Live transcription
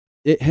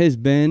It has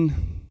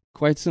been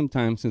quite some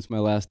time since my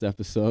last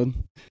episode.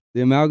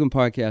 The Amalgam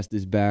Podcast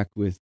is back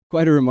with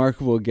quite a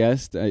remarkable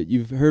guest.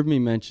 You've heard me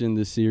mention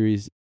the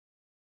series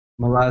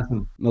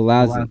Malazan.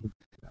 Malazan,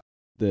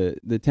 the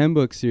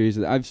 10-book series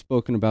that I've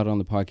spoken about on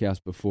the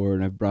podcast before,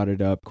 and I've brought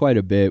it up quite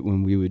a bit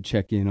when we would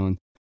check in on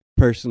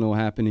personal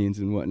happenings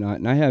and whatnot.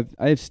 And I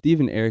have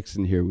Steven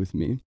Erikson here with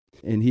me,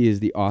 and he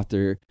is the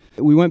author.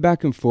 We went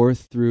back and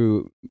forth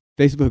through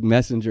Facebook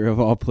Messenger of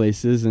all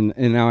places, and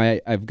now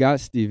I've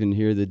got Steven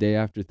here the day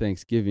after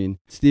Thanksgiving.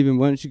 Steven,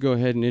 why don't you go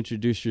ahead and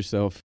introduce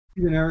yourself?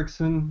 Steven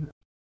Erikson,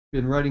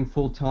 been writing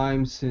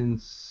full-time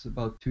since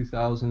about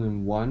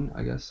 2001,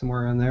 I guess,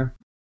 somewhere around there.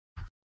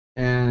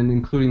 And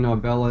including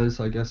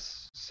novellas, I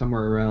guess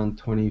somewhere around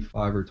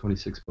 25 or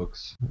 26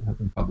 books have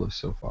been published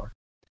so far.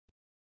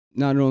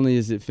 Not only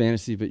is it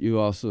fantasy, but you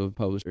also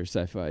publish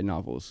sci-fi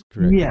novels,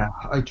 correct? Yeah,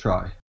 I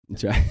try.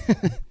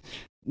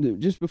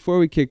 Just before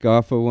we kick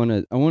off, I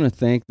want to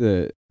thank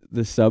the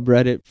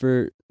subreddit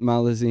for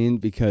Malazan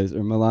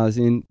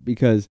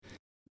because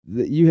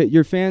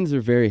your fans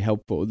are very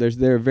helpful.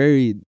 They're a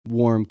very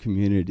warm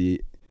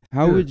community.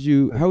 How would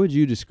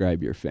you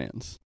describe your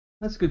fans?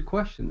 That's a good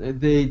question.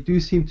 They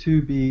do seem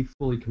to be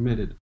fully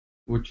committed,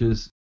 which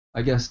is,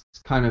 I guess,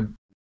 kind of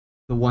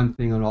the one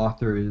thing an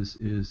author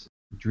is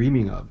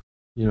dreaming of.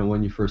 You know,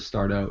 when you first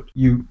start out,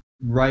 you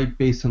write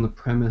based on the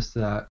premise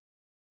that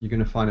you're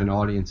going to find an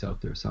audience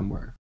out there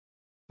somewhere.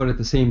 But at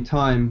the same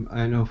time,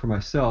 I know for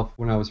myself,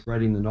 when I was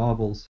writing the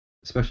novels,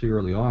 especially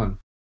early on,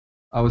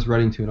 I was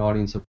writing to an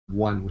audience of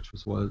one, which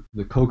was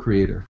the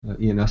co-creator,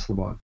 Ian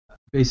Estlabon.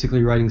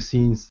 Basically writing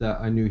scenes that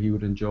I knew he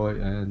would enjoy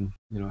and,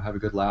 have a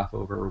good laugh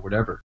over or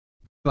whatever.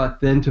 But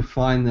then to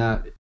find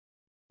that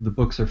the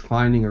books are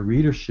finding a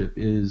readership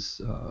is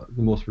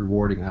the most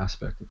rewarding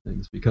aspect of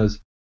things, because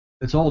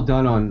it's all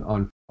done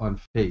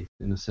on faith,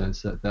 in a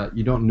sense that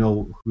you don't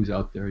know who's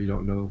out there. You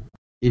don't know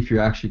if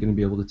you're actually going to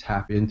be able to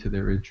tap into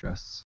their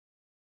interests.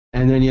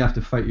 And then you have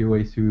to fight your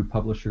way through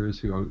publishers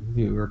who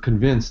are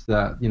convinced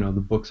that the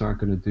books aren't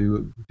going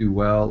to do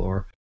well,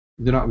 or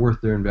they're not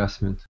worth their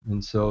investment.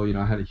 And so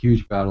I had a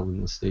huge battle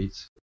in the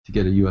States to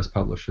get a U.S.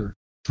 publisher,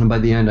 and by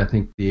the end I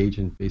think the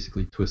agent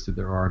basically twisted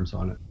their arms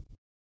on it.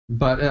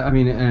 But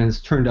and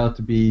it's turned out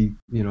to be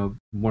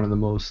one of the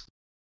most,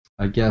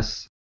 I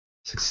guess,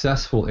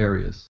 successful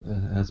areas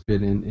has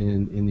been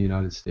in the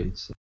United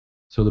States.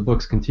 So the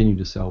books continue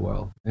to sell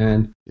well.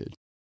 And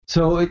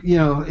so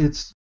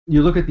it's,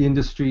 you look at the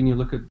industry and you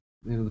look at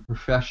the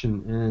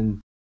profession, and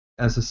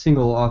as a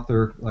single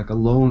author, like a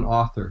lone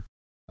author,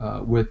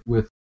 with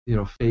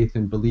faith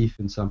and belief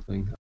in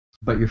something,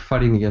 but you're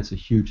fighting against a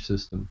huge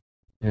system.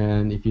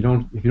 And if you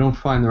don't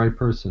find the right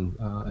person,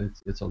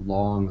 it's a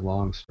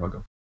long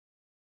struggle.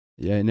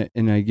 Yeah,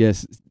 and I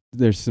guess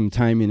there's some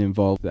timing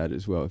involved with that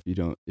as well.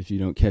 If you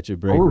don't catch a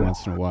break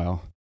once in a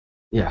while.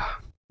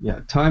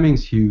 Yeah,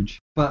 timing's huge.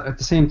 But at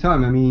the same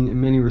time,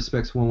 in many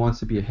respects, one wants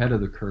to be ahead of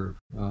the curve,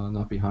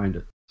 not behind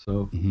it.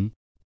 So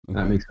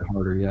that makes it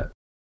harder yet.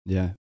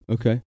 Yeah.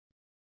 Okay.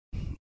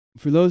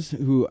 For those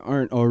who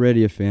aren't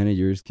already a fan of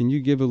yours, can you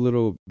give a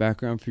little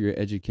background for your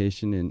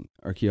education in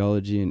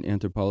archaeology and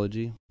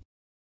anthropology?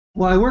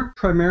 Well, I worked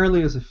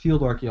primarily as a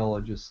field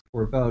archaeologist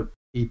for about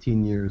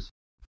 18 years.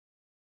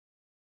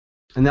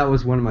 And that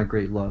was one of my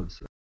great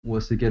loves,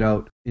 was to get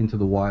out into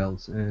the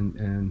wilds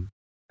and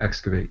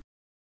excavate.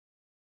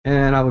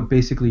 And I would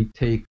basically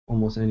take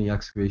almost any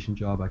excavation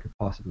job I could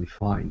possibly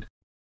find.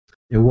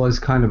 It was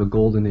kind of a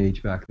golden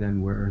age back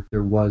then, where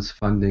there was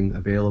funding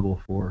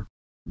available for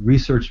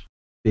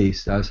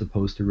research-based as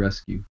opposed to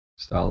rescue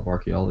style of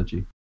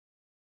archaeology.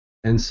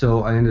 And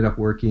so I ended up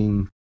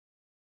working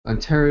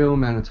Ontario,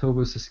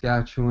 Manitoba,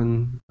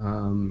 Saskatchewan,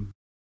 down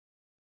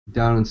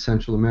in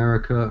Central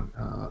America.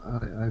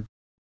 I've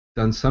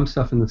done some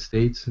stuff in the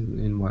States,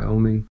 in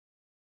Wyoming,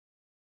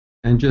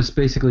 and just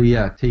basically,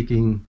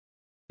 taking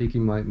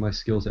my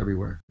skills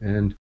everywhere.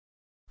 And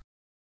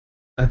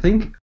I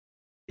think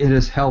it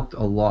has helped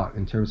a lot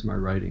in terms of my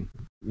writing.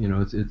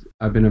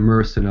 I've been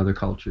immersed in other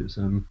cultures.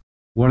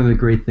 One of the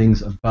great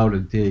things about a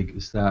dig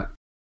is that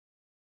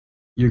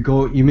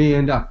you may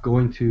end up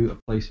going to a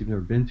place you've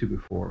never been to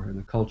before, and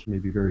the culture may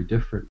be very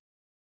different,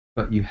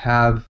 but you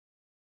have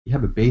a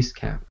base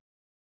camp,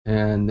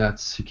 and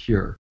that's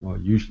secure,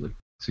 well, usually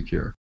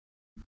secure,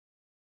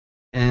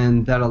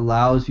 and that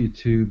allows you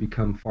to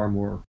become far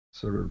more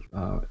sort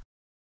of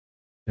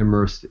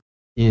immersed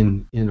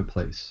in a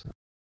place.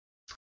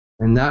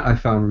 And that I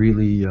found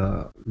really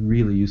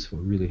useful,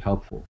 really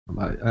helpful.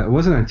 I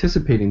wasn't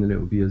anticipating that it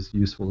would be as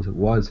useful as it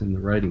was in the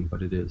writing,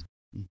 but it is.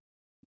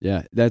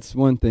 Yeah, that's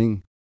one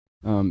thing,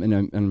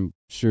 and I'm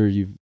sure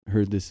you've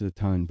heard this a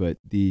ton, but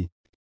the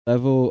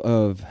level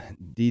of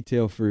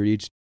detail for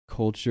each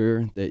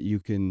culture that you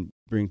can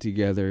bring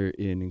together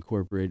and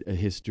incorporate a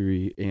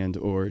history and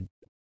or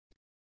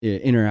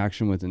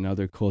interaction with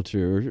another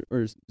culture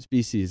or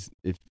species,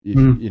 if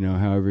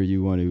however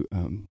you want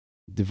to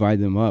divide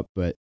them up,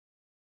 but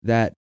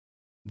that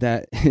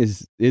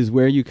is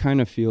where you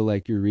kind of feel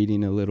like you're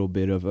reading a little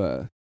bit of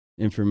a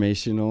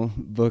informational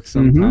book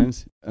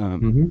sometimes.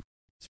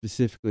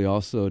 specifically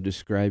also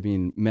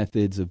describing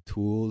methods of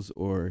tools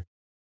or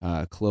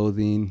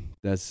clothing.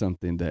 That's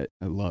something that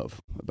I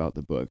love about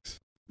the books.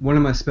 One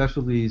of my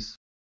specialties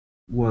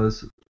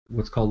was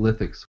what's called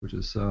lithics, which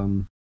is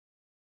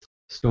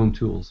stone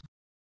tools.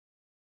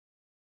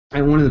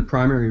 And one of the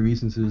primary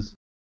reasons is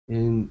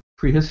in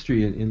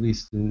prehistory, at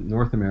least in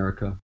North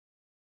America,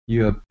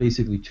 you have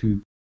basically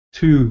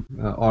two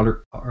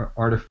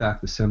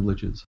artifact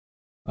assemblages.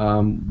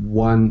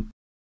 One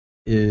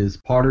is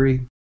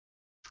pottery,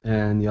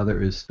 and the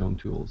other is stone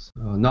tools.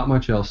 Not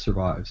much else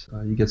survives.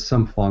 You get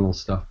some faunal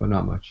stuff, but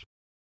not much.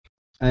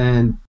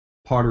 And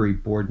pottery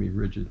bored me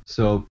rigid.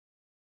 So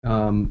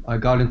I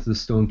got into the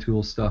stone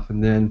tool stuff,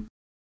 and then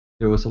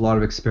there was a lot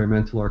of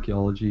experimental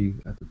archaeology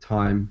at the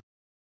time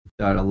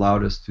that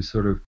allowed us to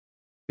sort of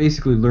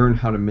basically learn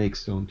how to make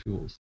stone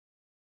tools.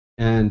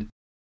 And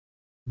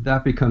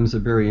that becomes a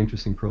very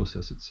interesting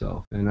process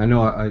itself. And I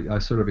know I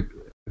sort of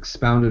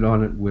expounded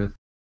on it with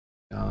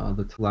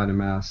the Talata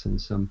Mass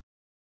and some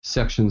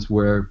sections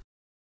where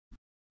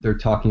they're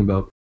talking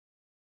about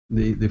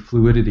the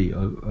fluidity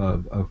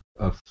of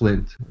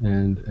flint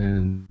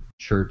and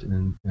chert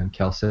and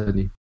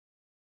chalcedony,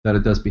 that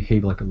it does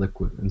behave like a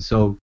liquid. And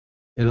so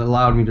it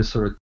allowed me to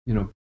sort of,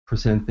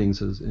 present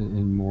things as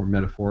in more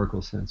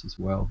metaphorical sense as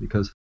well,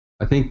 because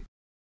I think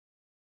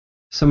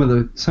some of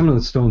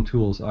the stone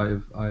tools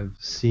I've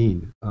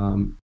seen,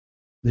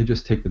 they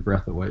just take the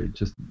breath away.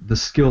 Just the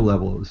skill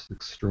level is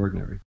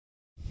extraordinary.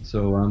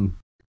 So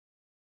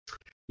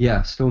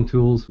yeah, stone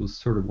tools was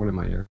sort of one of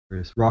my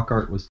areas. Rock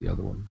art was the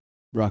other one.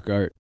 Rock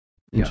art,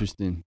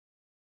 interesting.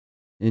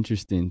 Yeah.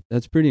 Interesting.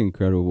 That's pretty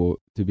incredible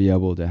to be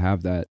able to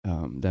have that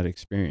that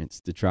experience,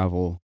 to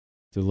travel,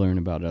 to learn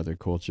about other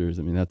cultures.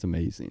 I mean, that's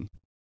amazing.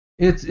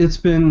 It's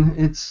been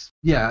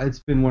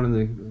one of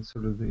the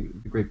sort of the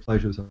great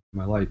pleasures of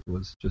my life,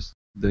 was just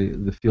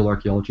the field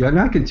archaeology, and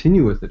I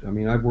continue with it. I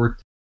mean, I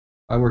worked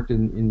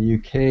in the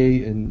UK,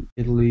 in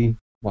Italy,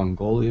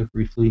 Mongolia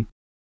briefly,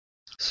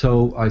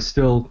 so I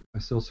still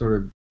sort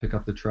of pick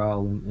up the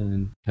trowel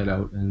and head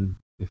out, and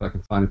if I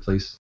can find a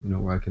place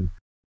where I can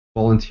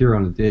volunteer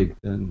on a dig,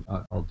 then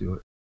I'll do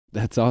it.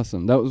 That's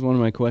awesome. That was one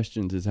of my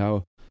questions, is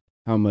how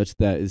much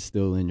that is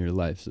still in your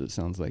life. So it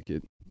sounds like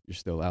you're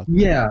still out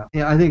there.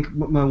 Yeah, I think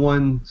my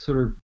one sort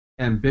of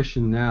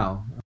ambition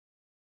now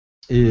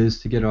is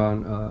to get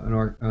on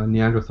a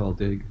Neanderthal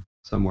dig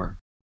somewhere.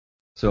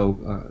 So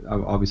I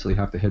obviously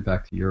have to head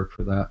back to Europe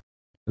for that,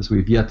 as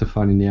we've yet to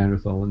find a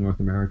Neanderthal in North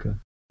America.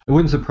 It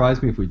wouldn't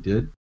surprise me if we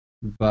did,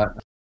 but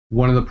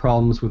one of the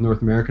problems with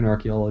North American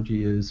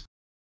archaeology is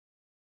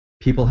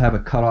people have a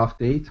cutoff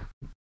date,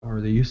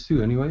 or they used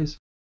to anyways.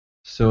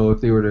 So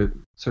if they were to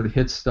sort of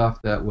hit stuff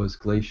that was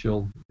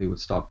glacial, they would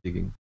stop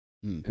digging.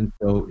 And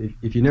so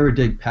if you never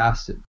dig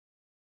past it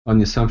on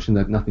the assumption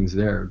that nothing's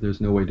there, there's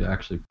no way to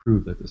actually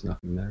prove that there's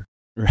nothing there.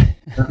 Right.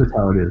 That's just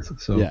how it is.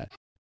 So yeah,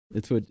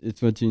 it's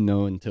what you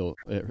know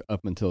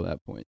up until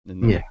that point.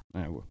 And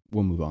then,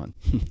 we'll move on.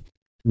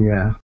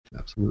 Yeah,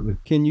 absolutely.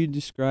 Can you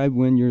describe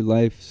when your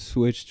life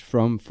switched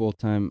from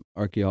full-time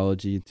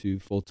archaeology to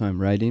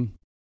full-time writing?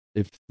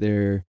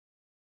 Well,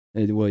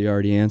 you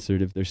already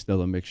answered if there's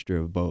still a mixture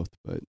of both,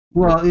 but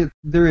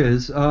there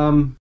is.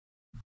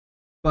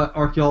 But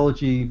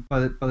archaeology, by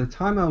the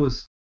time I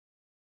was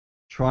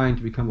trying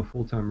to become a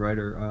full-time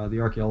writer, the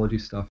archaeology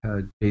stuff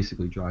had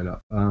basically dried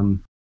up.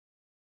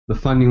 The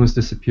funding was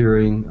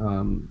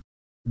disappearing.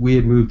 We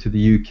had moved to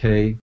the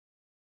UK,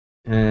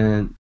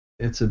 and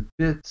it's a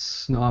bit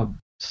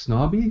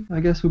snobby, I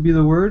guess would be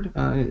the word,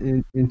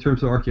 in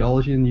terms of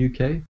archaeology in the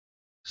UK.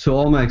 So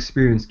all my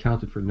experience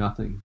counted for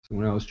nothing. So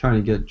when I was trying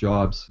to get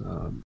jobs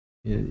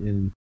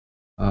in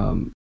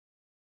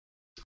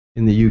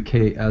the UK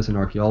as an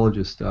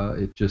archaeologist,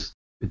 it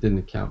didn't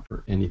account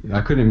for anything. I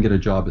couldn't even get a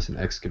job as an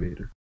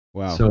excavator.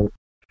 Wow. So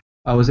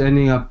I was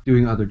ending up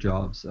doing other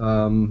jobs.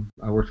 I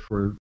worked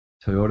for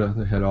Toyota,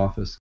 the head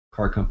office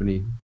car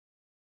company,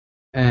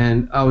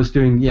 and I was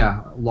doing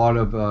a lot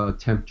of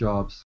temp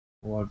jobs,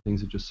 a lot of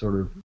things that just sort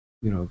of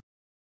to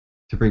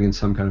bring in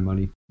some kind of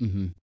money.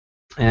 Mm-hmm.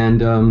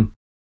 And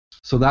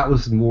so that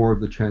was more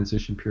of the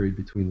transition period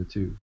between the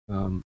two.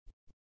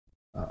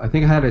 I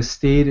think had I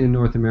stayed in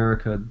North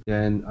America,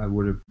 then I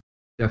would have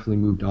definitely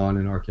moved on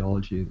in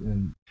archaeology.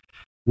 And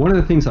one of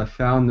the things I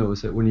found, though,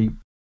 is that when you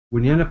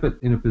end up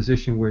in a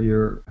position where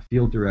you're a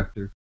field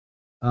director,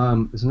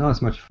 it's not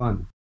as much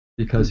fun,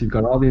 because you've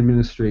got all the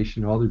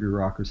administration, all the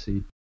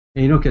bureaucracy,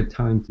 and you don't get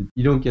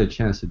a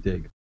chance to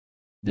dig.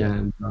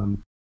 Yeah.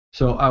 And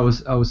so I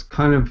was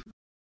kind of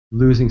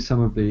losing some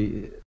of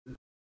the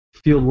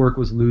field work,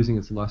 was losing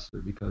its luster,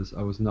 because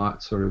I was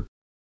not sort of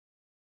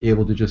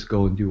able to just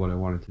go and do what I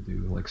wanted to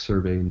do, like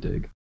survey and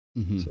dig.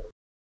 Mm-hmm. So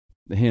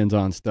the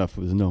hands-on stuff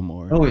was no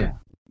more. Oh yeah.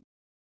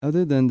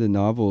 Other than the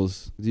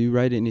novels, do you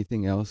write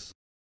anything else?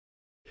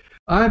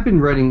 I've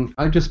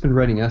just been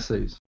writing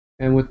essays,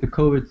 and with the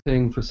COVID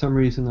thing, for some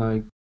reason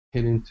I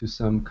hit into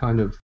some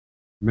kind of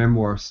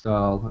memoir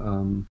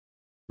style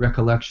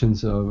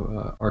recollections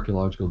of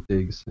archaeological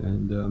digs,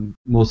 and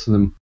most of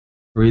them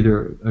are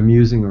either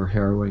amusing or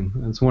harrowing.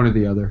 It's one or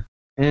the other.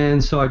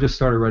 And so I just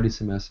started writing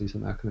some essays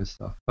and that kind of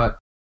stuff. But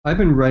I've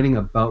been writing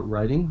about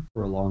writing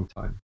for a long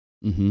time.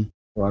 Mm-hmm.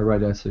 So I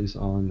write essays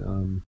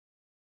on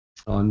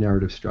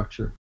narrative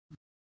structure.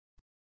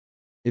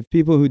 If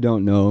people who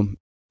don't know,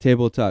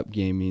 tabletop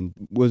gaming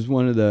was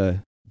one of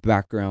the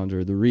background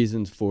or the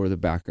reasons for the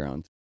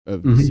background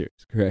of the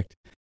series, correct?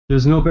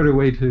 There's no better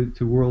way to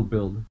world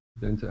build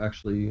than to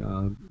actually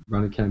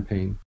run a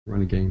campaign,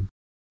 run a game.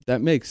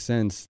 That makes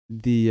sense.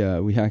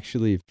 We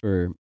actually,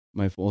 for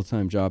my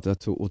full-time job,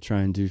 that's what we'll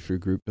try and do for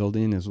group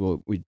building as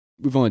well.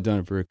 We've only done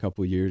it for a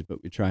couple of years,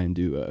 but we try and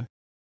do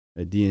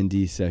a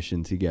D&D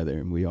session together,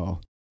 and we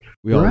all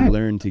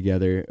learn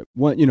together.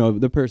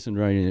 The person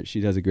writing it,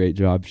 she does a great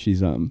job.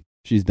 She's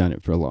done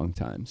it for a long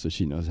time, so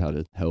she knows how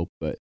to help.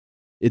 But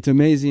it's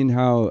amazing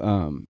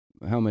how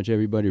much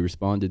everybody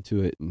responded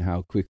to it and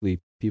how quickly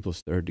people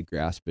started to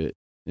grasp it.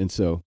 And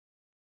so,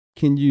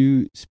 can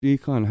you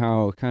speak on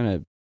how kind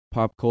of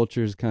pop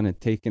culture is kind of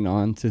taken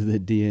on to the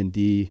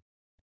D&D,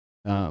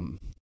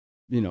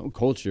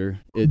 culture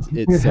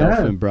itself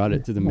and brought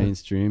it to the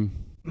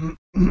mainstream?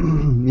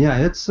 Yeah,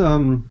 it's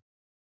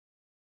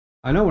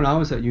I know when I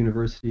was at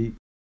university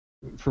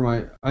for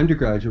my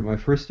undergraduate, my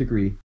first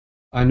degree,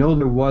 I know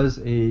there was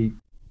a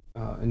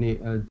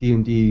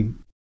D&D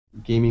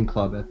gaming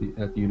club at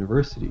the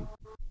university,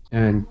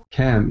 and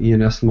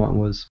Ian Eslamont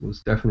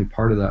was definitely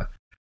part of that,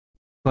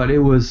 but it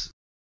was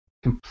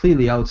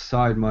completely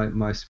outside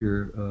my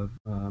sphere of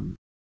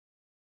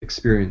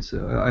experience.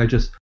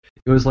 It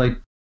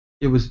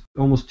was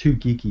almost too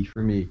geeky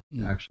for me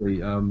to actually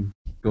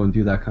go and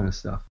do that kind of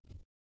stuff.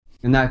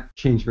 And that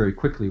changed very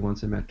quickly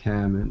once I met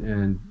Cam,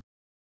 and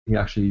he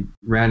actually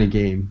ran a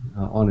game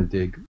on a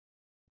dig,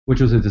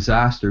 which was a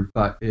disaster,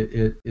 but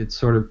it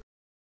sort of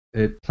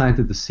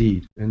planted the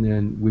seed, and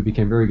then we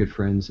became very good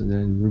friends, and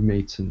then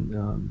roommates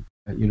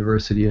at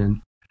university,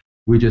 and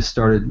we just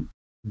started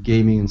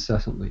gaming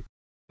incessantly.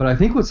 But I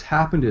think what's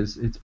happened is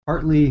it's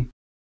partly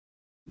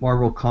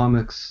Marvel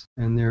Comics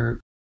and their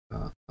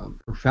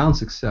profound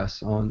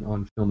success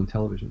on film and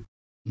television,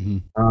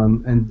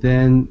 and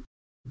then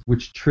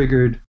which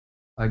triggered,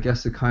 I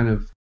guess, a kind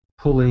of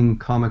pulling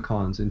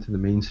Comic-Cons into the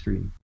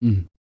mainstream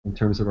in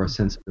terms of our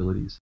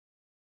sensibilities.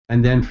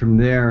 And then from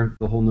there,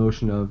 the whole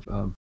notion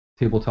of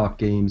tabletop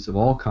games of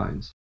all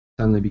kinds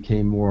suddenly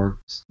became more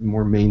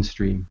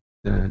mainstream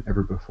than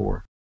ever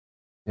before.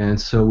 And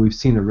so we've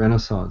seen a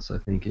renaissance, I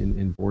think,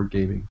 in board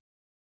gaming.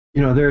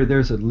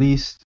 There's at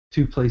least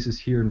 2 places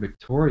here in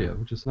Victoria,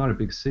 which is not a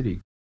big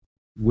city,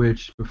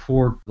 which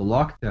before the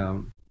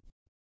lockdown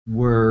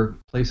were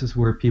places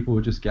where people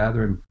would just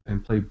gather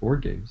and play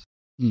board games,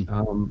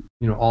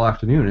 all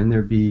afternoon, and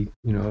there'd be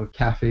a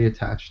cafe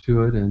attached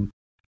to it and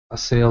a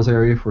sales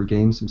area for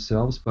games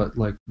themselves, but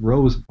like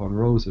rows upon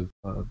rows of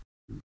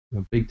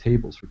big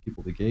tables for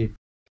people to game.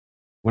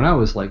 When I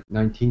was like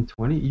 19,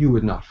 20, you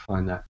would not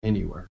find that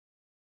anywhere,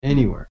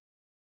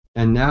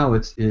 and now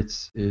it's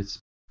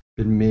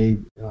been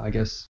made, I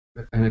guess,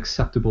 an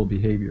acceptable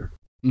behavior,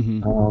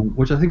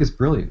 which I think is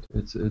brilliant.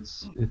 It's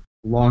a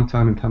long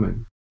time in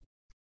coming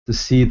to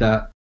see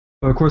that.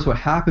 But of course, what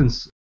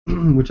happens,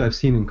 which I've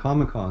seen in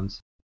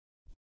Comic-Cons,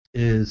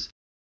 is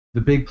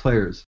the big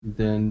players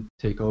then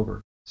take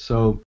over.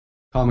 So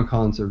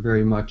Comic-Cons are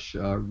very much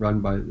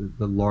run by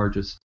the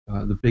largest,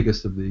 the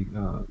biggest of the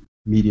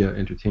media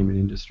entertainment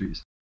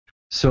industries.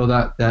 So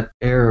that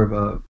air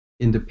of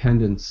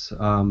independence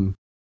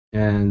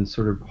and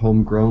sort of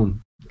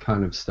homegrown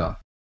kind of stuff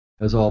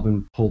has all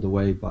been pulled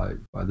away by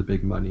the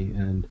big money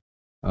and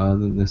the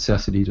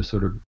necessity to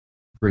sort of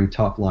bring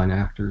top line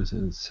actors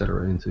and et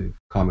cetera into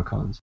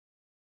Comic-Cons.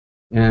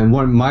 And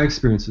one of my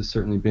experience has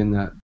certainly been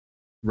that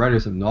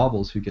writers of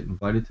novels who get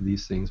invited to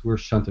these things, we're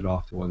shunted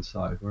off to one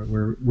side.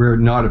 We're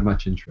not of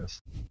much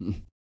interest.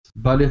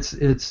 But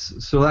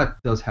it's so that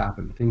does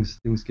happen.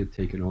 Things get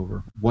taken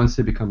over. Once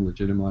they become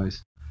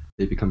legitimized,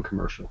 they become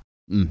commercial.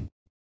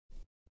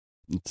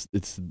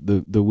 It's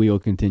the wheel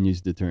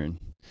continues to turn.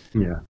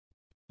 Yeah.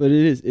 But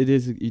it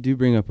is you do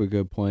bring up a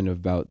good point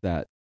about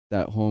that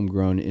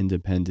homegrown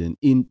independent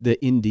the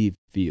indie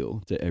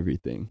feel to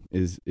everything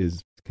is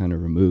kind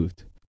of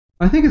removed.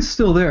 I think it's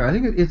still there. I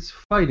think it's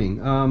fighting.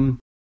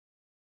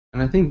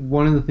 And I think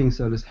one of the things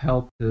that has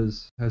helped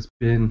has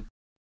been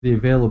the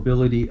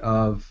availability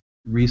of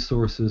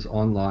resources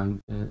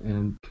online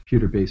and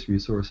computer-based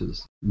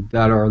resources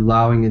that are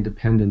allowing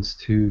independents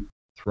to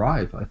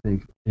thrive. I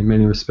think in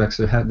many respects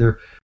they're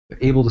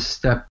able to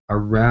step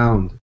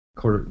around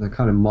the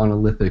kind of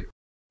monolithic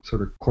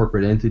sort of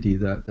corporate entity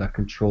that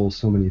controls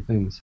so many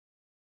things.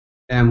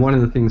 And one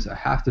of the things I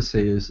have to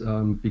say is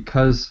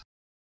because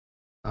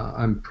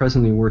I'm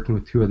presently working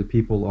with 2 other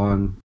people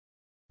on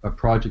a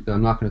project that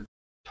I'm not going to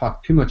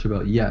talk too much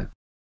about yet.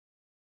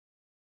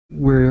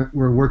 We're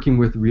working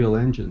with Real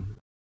Engine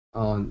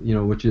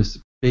on, which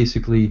is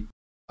basically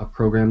a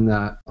program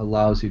that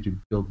allows you to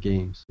build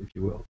games, if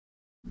you will.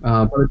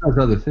 But it does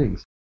other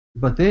things.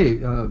 But they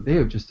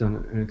have just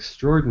done an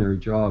extraordinary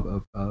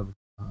job of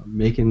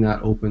making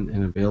that open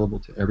and available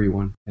to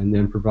everyone, and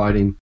then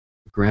providing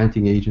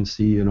granting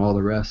agency and all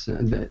the rest,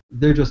 and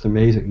they're just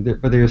amazing.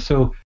 But they're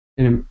so,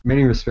 in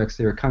many respects,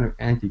 they're kind of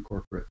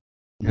anti-corporate,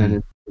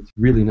 and it's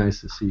really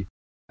nice to see.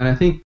 And I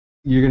think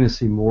you're going to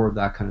see more of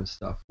that kind of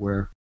stuff,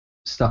 where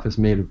stuff is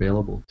made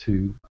available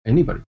to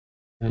anybody,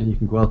 and you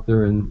can go out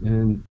there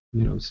and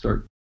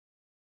start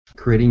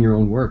creating your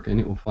own work, and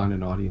it will find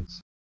an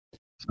audience.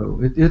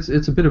 So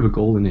it's a bit of a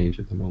golden age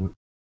at the moment.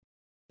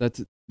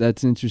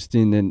 That's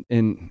interesting,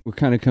 and what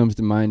kind of comes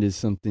to mind is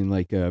something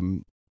like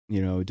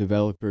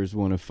developers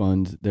want to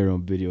fund their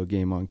own video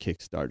game on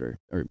Kickstarter,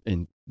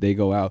 and they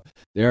go out,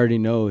 they already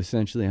know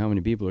essentially how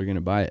many people are going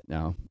to buy it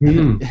now.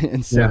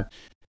 And so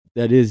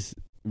that is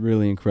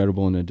really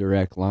incredible, in a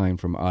direct line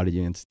from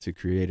audience to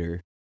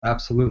creator.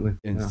 Absolutely.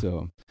 And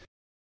so,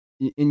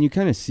 and you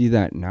kind of see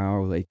that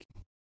now, like,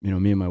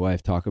 me and my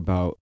wife talk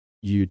about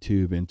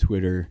YouTube and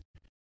Twitter,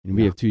 and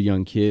we have 2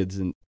 young kids,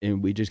 and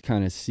we just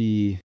kind of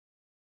see,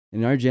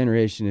 and our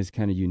generation is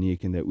kind of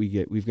unique in that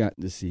we've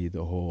gotten to see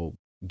the whole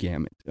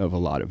gamut of a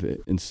lot of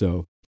it. And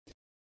so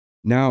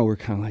now we're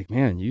kind of like,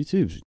 man,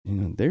 YouTube's,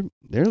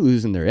 they're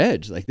losing their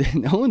edge. Like,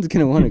 no one's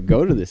going to want to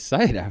go to this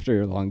site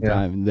after a long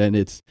time. And then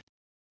it's,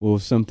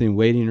 something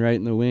waiting right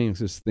in the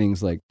wings is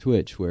things like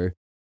Twitch, where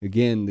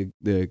again,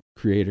 the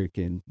creator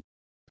can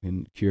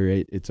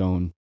curate its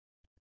own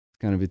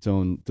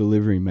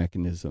delivery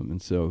mechanism. And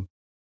so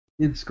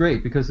it's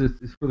great because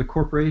it's for the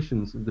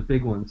corporations, the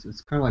big ones.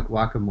 It's kind of like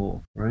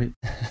whack-a-mole, right?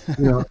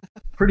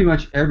 Pretty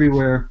much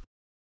everywhere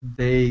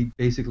they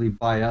basically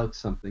buy out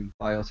some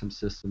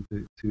system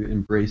to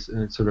embrace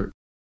and sort of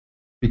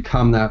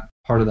become that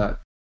part of that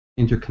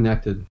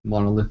interconnected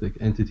monolithic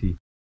entity.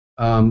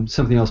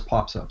 Something else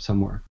pops up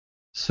somewhere.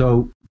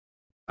 So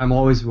I'm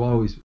always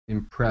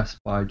impressed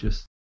by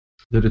just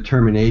the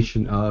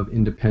determination of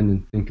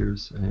independent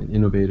thinkers and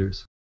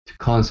innovators to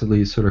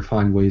constantly sort of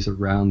find ways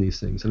around these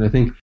things. And I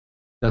think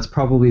that's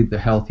probably the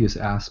healthiest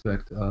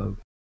aspect of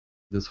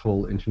this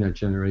whole internet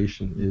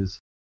generation, is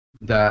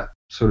that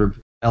sort of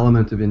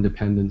element of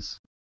independence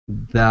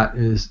that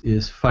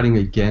is fighting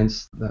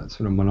against that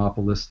sort of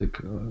monopolistic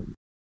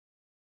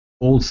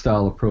old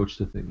style approach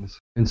to things.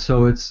 And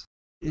so it's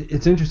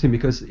interesting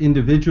because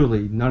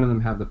individually none of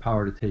them have the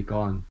power to take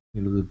on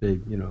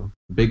the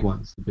big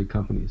ones, the big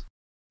companies.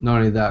 Not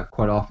only that,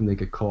 quite often they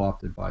get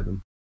co-opted by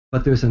them.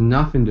 But there's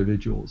enough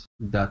individuals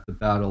that the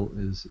battle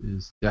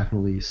is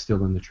definitely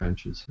still in the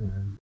trenches.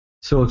 And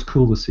so it's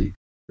cool to see.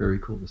 Very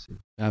cool to see.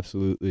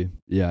 Absolutely.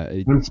 Yeah.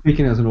 I'm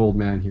speaking as an old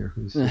man here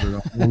who's sort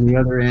of on the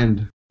other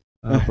end,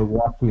 but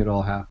watching it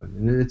all happen.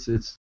 And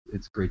it's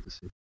great to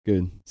see.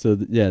 Good. So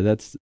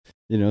that's,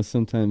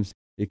 sometimes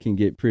it can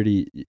get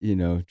pretty,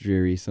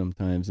 dreary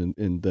sometimes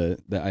in the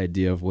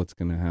idea of what's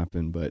going to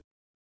happen. But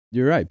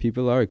you're right.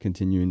 People are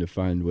continuing to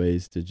find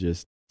ways to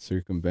just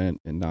circumvent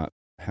and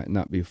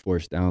not be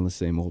forced down the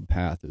same old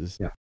path.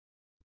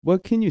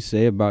 What can you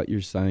say about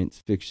your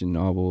science fiction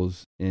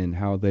novels and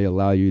how they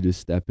allow you to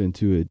step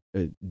into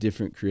a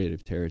different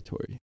creative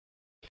territory?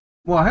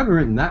 Well, I haven't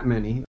written that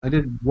many. I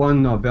did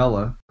one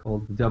novella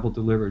called The Devil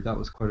Delivered. That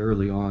was quite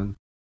early on.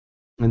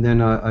 And then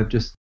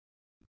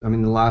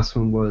the last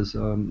one was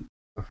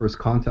a First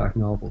Contact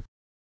novel.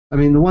 I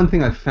mean, the one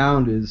thing I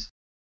found is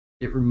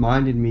it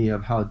reminded me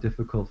of how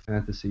difficult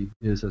fantasy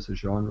is as a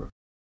genre.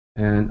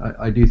 And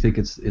I do think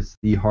it's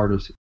the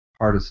hardest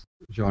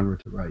genre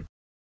to write,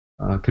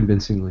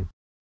 convincingly.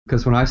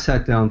 Because when I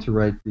sat down to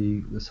write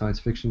the science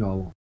fiction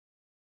novel,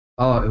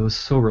 it was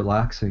so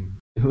relaxing.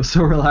 It was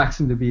so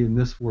relaxing to be in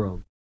this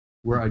world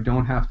where I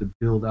don't have to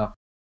build up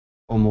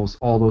almost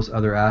all those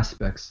other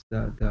aspects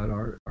that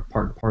are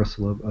part and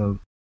parcel of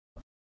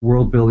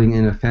world building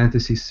in a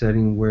fantasy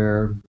setting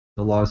where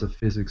the laws of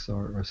physics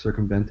are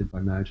circumvented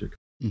by magic,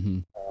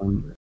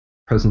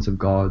 presence of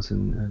gods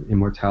and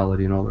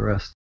immortality and all the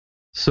rest.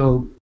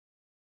 So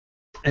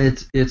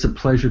it's a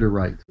pleasure to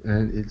write,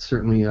 and it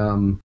certainly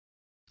it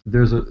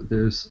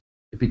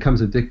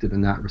becomes addictive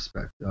in that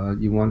respect.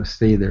 You want to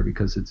stay there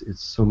because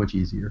it's so much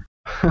easier.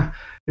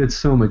 It's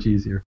so much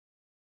easier.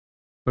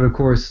 But of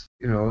course,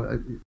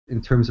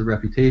 in terms of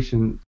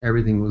reputation,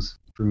 everything was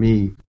for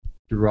me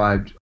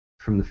derived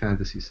from the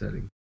fantasy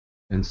setting,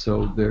 and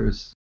so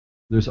there's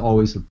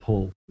always a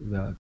pull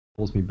that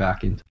pulls me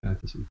back into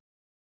fantasy.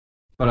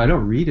 But I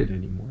don't read it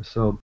anymore,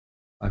 so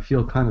I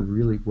feel kind of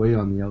really way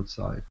on the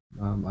outside.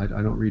 I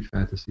don't read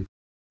fantasy.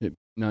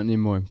 Not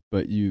anymore,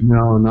 but you...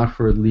 No, not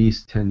for at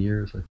least 10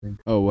 years, I think.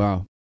 Oh,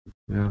 wow.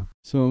 Yeah.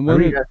 So I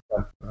read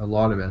SF, a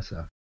lot of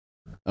SF.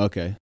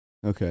 Okay.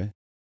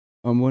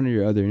 On one of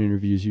your other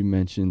interviews, you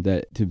mentioned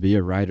that to be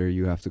a writer,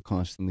 you have to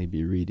constantly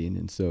be reading.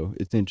 And so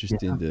it's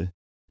interesting that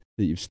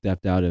you've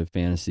stepped out of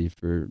fantasy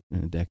for a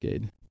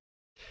decade.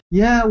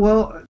 Yeah,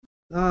 well,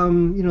 the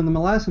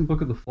Malazan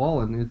Book of the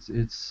Fallen,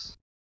 it's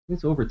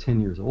over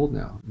 10 years old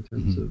now in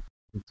terms of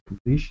its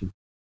completion.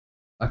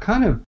 I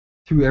kind of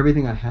threw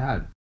everything I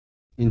had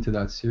into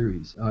that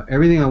series.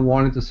 Everything I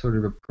wanted to sort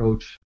of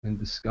approach and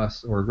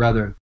discuss, or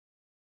rather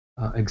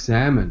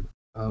examine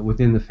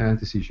within the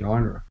fantasy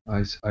genre,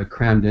 I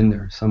crammed in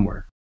there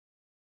somewhere.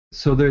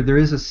 So there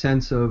is a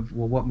sense of,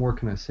 well, what more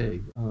can I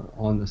say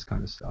on this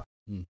kind of stuff?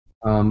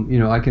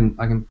 I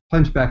can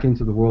plunge back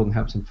into the world and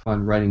have some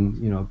fun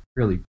writing,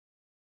 really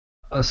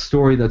a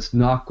story that's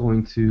not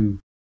going to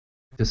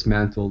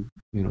dismantle,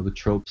 the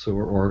tropes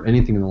or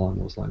anything along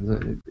those lines.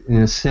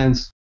 In a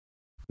sense,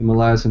 the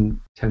Malazan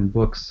 10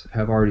 books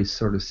have already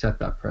sort of set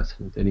that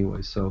precedent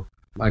anyway, so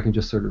I can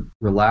just sort of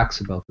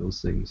relax about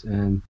those things.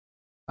 And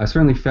I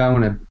certainly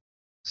found when I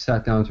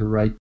sat down to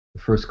write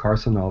the first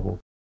Carson novel,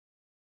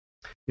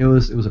 it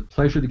was a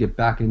pleasure to get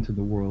back into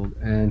the world.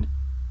 And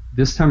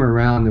this time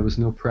around, there was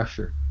no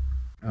pressure,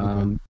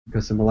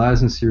 because the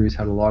Malazan series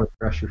had a lot of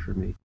pressure for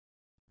me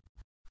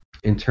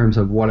in terms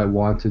of what I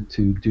wanted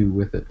to do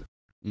with it.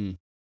 Mm.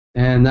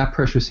 And that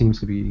pressure seems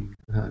to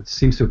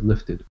have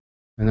lifted,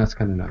 and that's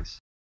kind of nice.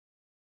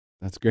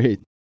 That's great.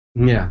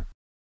 Yeah.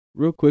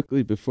 Real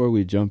quickly before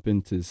we jump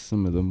into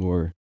some of the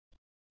more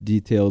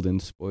detailed and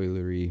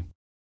spoilery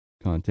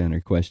content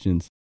or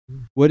questions,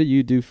 what do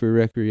you do for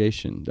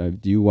recreation?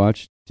 Do you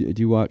watch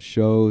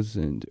shows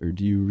or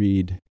do you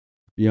read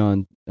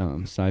beyond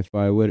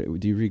sci-fi? What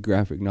do you read,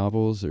 graphic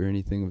novels or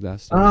anything of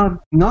that sort?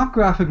 Not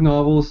graphic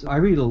novels. I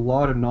read a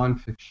lot of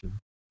nonfiction.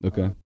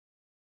 Okay.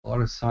 A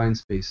lot of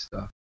science-based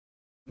stuff.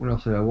 What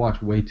else did I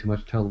watch? Way too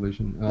much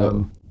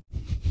television.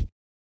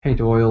 Paint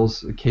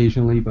oils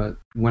occasionally, but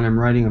when I'm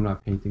writing, I'm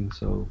not painting.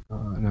 So,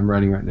 and I'm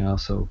writing right now,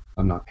 so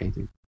I'm not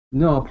painting.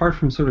 No, apart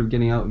from sort of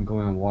getting out and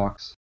going on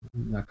walks,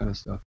 that kind of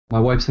stuff. My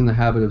wife's in the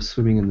habit of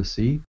swimming in the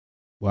sea.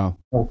 Wow.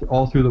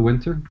 All through the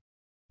winter.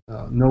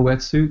 No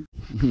wetsuit.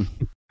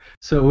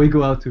 So we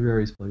go out to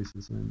various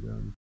places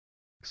and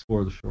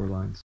explore the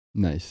shorelines.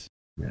 Nice.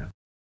 Yeah.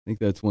 I think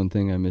that's one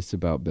thing I miss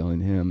about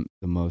Bellingham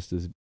the most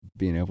is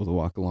being able to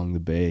walk along the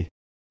bay.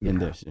 Yeah.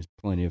 And there's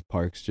plenty of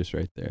parks just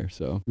right there.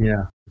 So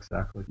yeah,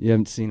 exactly. You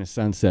haven't seen a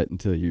sunset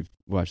until you've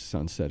watched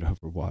sunset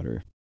over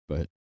water.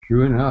 But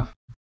True enough.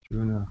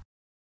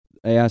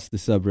 I asked the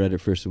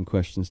subreddit for some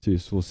questions too,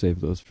 so we'll save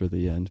those for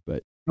the end.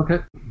 But okay.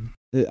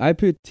 I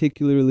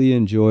particularly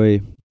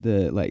enjoy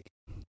the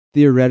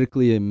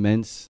theoretically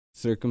immense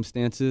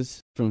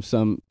circumstances from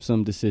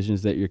some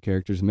decisions that your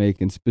characters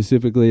make, and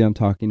specifically I'm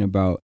talking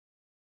about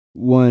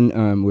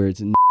one where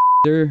it's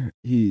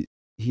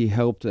he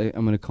helped, I'm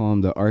going to call him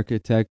the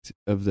architect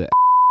of the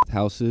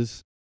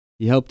houses.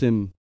 He helped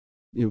him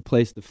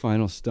place the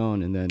final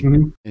stone, and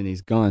then and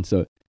he's gone.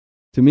 So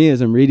to me, as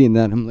I'm reading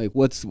that, I'm like,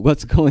 what's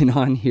going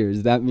on here?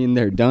 Does that mean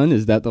they're done?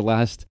 Is that the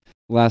last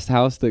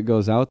house that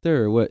goes out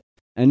there, or what?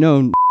 I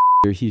know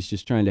he's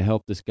just trying to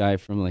help this guy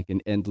from like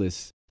an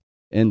endless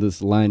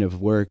line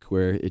of work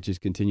where it just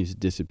continues to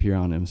disappear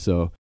on him.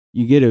 So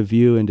you get a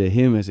view into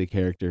him as a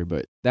character,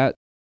 but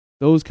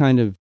those kind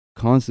of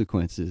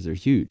consequences are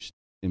huge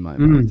in my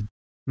mind.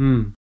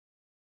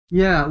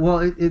 Yeah, well,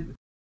 it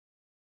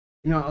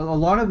a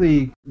lot of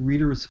the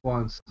reader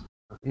response,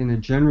 in a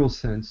general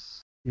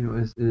sense,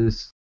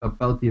 is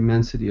about the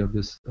immensity of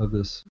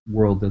this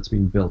world that's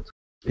being built.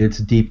 It's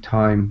deep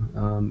time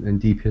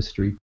and deep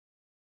history,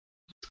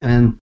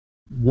 and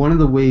one of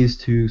the ways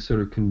to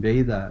sort of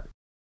convey that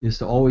is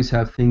to always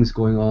have things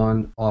going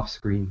on off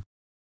screen,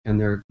 and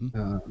there's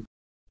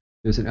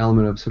an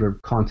element of sort of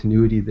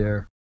continuity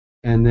there.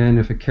 And then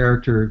if a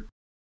character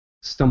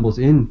stumbles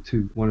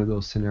into one of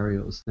those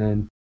scenarios,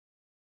 then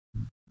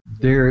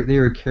they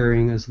are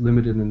carrying as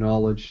limited a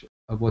knowledge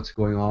of what's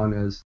going on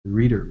as the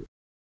reader.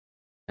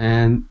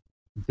 And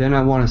then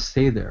I want to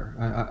stay there.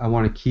 I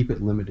want to keep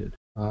it limited.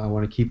 I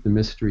want to keep the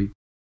mystery.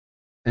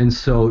 And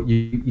so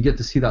you get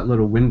to see that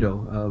little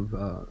window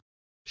of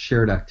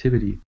shared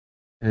activity,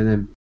 and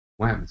then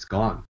wham, it's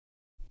gone.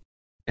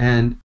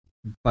 And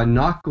by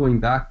not going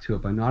back to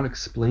it, by not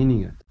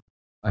explaining it,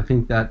 I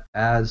think that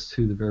adds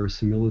to the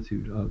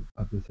verisimilitude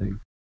of the thing.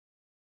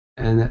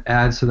 And it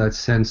adds to that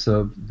sense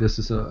of this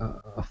is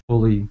a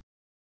fully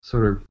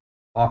sort of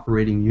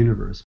operating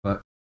universe.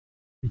 But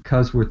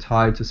because we're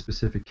tied to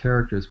specific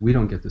characters, we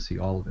don't get to see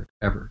all of it,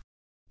 ever.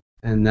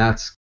 And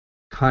that's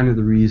kind of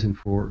the reason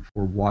for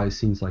why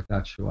scenes like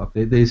that show up.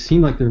 They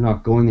seem like they're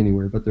not going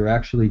anywhere, but they're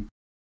actually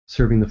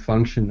serving the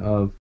function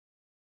of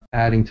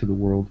adding to the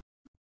world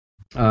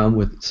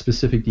with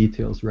specific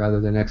details rather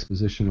than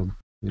expositional,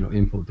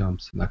 info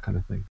dumps and that kind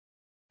of thing.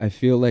 I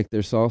feel like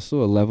there's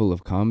also a level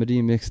of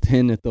comedy mixed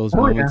in at those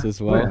moments as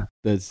well. Yeah.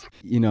 That's,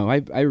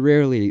 I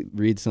rarely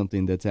read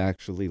something that's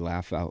actually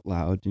laugh out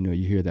loud. You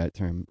hear that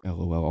term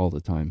LOL all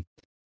the time.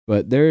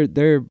 But there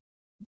are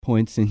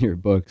points in your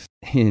books,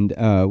 and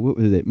what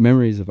was it,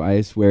 Memories of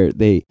Ice, where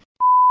they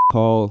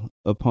call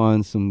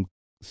upon some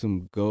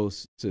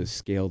ghosts to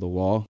scale the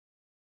wall,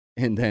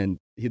 and then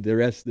the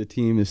rest of the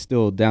team is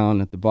still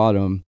down at the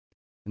bottom,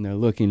 and they're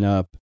looking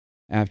up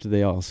after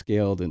they all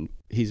scaled, and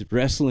he's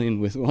wrestling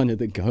with one of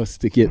the ghosts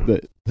to get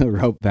the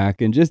rope back.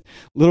 And just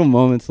little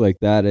moments like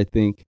that, I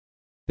think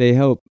they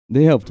helped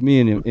me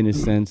in a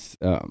sense,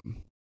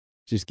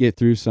 just get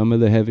through some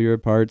of the heavier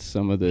parts,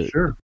 some of the...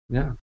 Sure,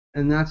 yeah.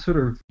 And that sort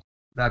of,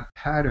 that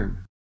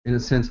pattern, in a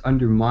sense,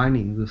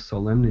 undermining the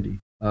solemnity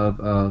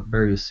of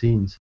various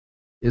scenes,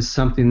 is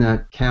something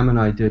that Cam and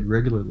I did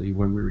regularly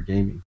when we were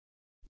gaming.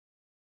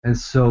 And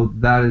so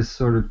that is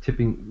sort of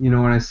tipping. When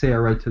I say I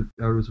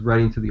was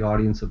writing to the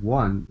audience of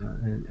one,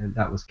 and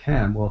that was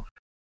Cam. Well,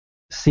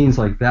 scenes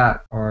like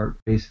that are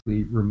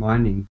basically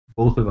reminding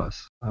both of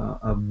us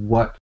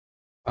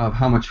of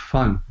how much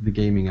fun the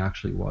gaming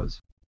actually was,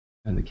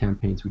 and the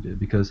campaigns we did,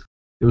 because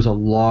there was a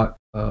lot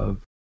of.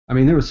 I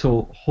mean, there was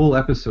whole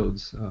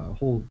episodes,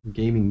 whole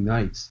gaming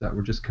nights that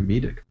were just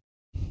comedic,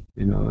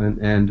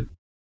 and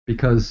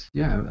because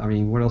I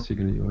mean, what else are you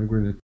gonna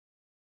do?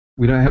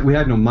 We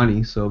had no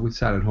money, so we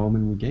sat at home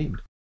and we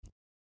gamed.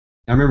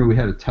 I remember we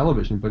had a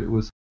television, but it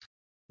was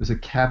a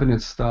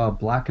cabinet style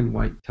black and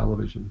white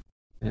television,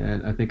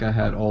 and I think I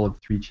had all of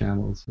 3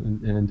 channels,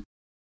 and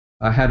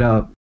I had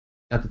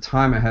at the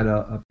time I had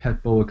a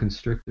pet boa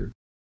constrictor,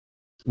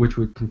 which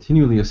would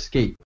continually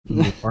escape from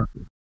the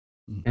apartment.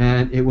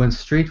 And it went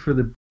straight for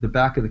the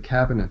back of the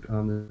cabinet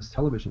on this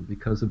television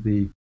because of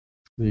the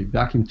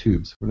vacuum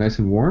tubes were nice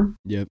and warm.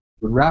 Yep.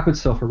 It would wrap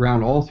itself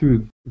around all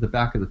through the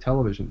back of the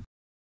television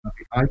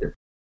behind it,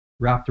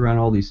 wrapped around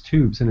all these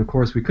tubes. And of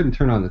course, we couldn't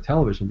turn on the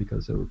television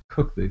because it would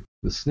cook the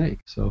snake.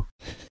 So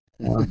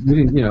we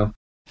didn't,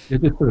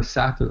 it just sort of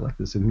sat there like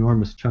this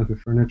enormous chunk of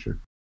furniture.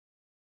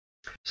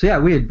 So yeah,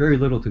 we had very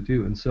little to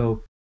do. And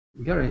so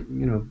you gotta,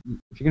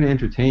 if you're gonna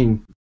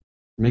entertain,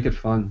 make it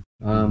fun.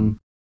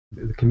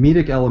 The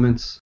comedic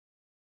elements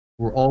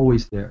were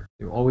always there.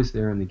 They were always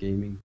there in the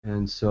gaming,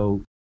 and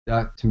so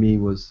that to me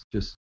was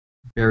just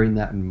bearing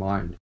that in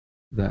mind.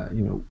 That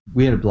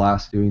we had a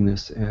blast doing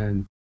this,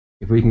 and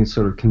if we can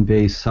sort of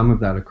convey some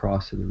of that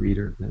across to the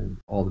reader, then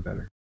all the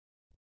better.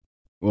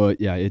 Well,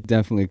 yeah, it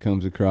definitely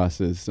comes across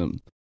as some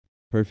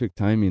perfect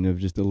timing of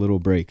just a little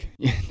break,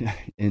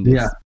 and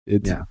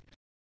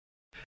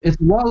it's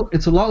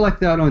a lot like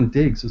that on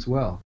digs as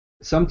well.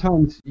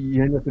 Sometimes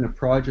you end up in a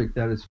project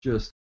that is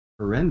just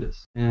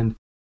horrendous, and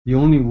the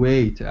only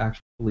way to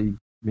actually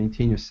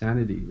maintain your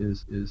sanity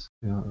is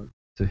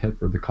to head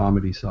for the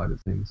comedy side of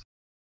things.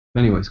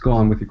 Anyways, go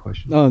on with your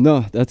question. Oh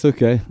no, that's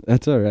okay.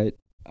 That's all right.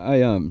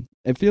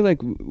 I feel like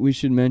we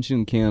should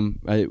mention Cam.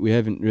 We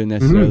haven't really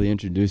necessarily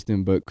introduced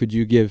him, but could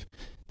you give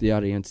the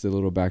audience a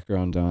little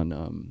background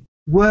on?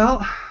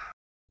 Well,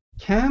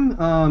 Cam.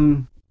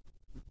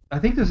 I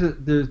think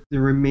there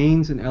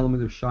remains an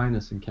element of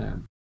shyness in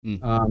Cam.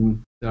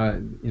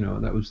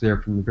 That was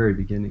there from the very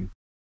beginning.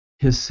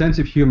 His sense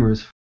of humor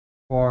is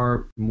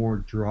far more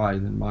dry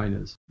than mine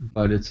is,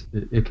 but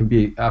it can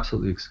be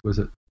absolutely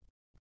exquisite.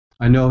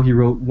 I know he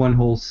wrote one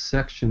whole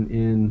section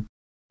in,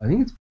 I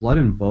think it's Blood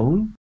and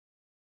Bone.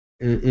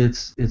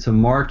 It's a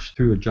march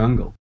through a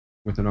jungle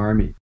with an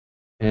army,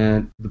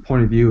 and the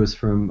point of view is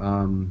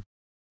from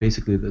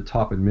basically the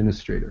top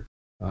administrator,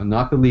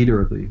 not the leader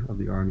of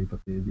the army, but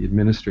the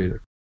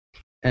administrator.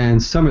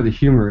 And some of the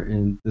humor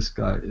in this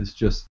guy is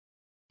just,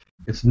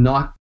 it's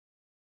never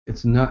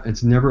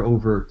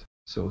overt,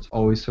 so it's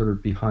always sort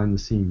of behind the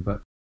scene.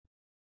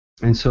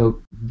 And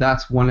so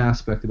that's one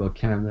aspect about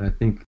Cam that I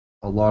think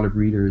a lot of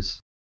readers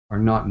are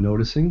not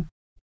noticing,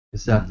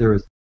 is that there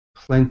is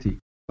plenty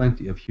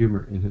of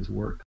humor in his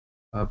work,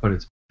 but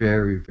it's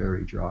very,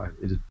 very dry.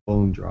 It is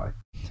bone dry.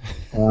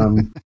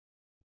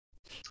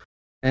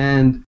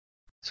 And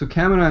so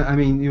Cam and I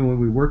mean, when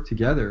we work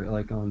together,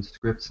 like on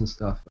scripts and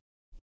stuff,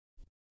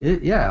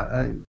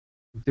 there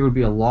would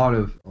be a lot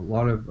of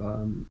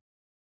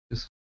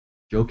just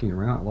joking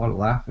around, a lot of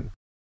laughing.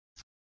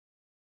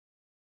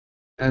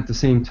 At the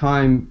same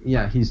time,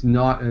 he's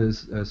not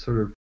as sort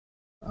of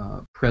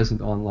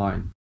present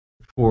online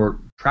for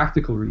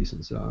practical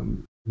reasons.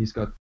 He's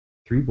got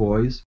 3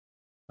 boys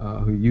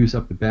who use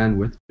up the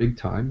bandwidth big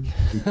time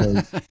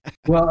because,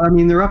 well, I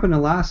mean, they're up in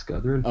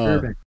Alaska, they're in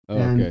Fairbanks,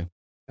 and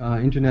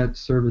internet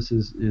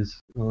services is,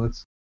 well,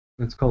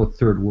 let's call it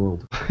third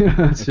world.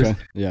 It's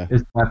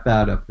that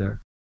bad up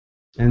there,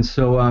 and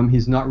so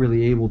he's not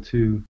really able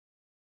to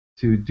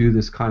do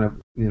this kind of,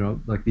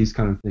 like these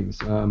kind of things.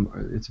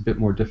 It's a bit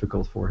more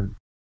difficult for him.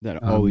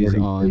 That always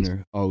on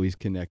or always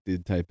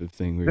connected type of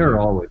thing. They're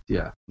always,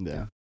 yeah.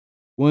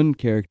 One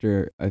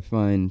character I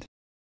find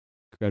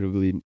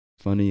incredibly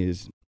funny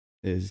is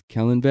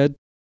Kellenved.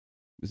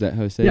 Is that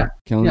how I say it?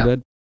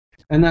 Kellenved?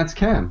 Yeah. And that's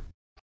Cam.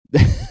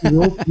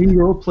 He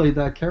role played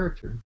that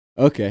character.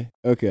 Okay.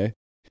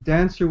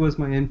 Dancer was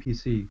my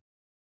NPC.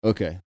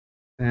 Okay.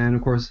 And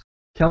of course,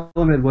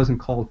 Kellenved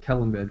wasn't called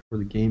Kellenved for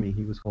the gaming.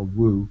 He was called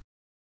Wu.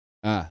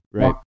 Ah,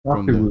 right.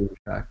 Dr. Wu, in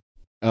fact.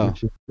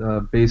 Which is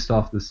based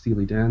off the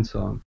Steely Dan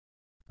song.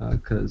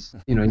 Because,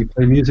 you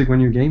play music when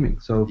you're gaming.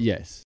 So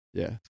yes,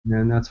 yeah.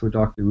 And that's where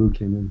Dr. Wu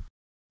came in.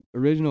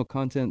 Original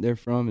content they're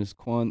from is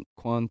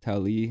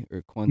Quantali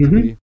or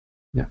Quantali.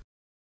 Yeah.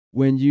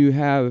 When you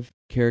have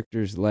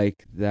characters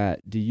like that,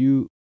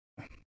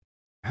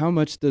 how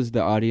much does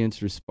the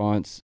audience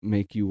response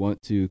make you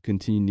want to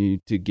continue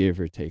to give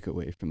or take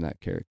away from that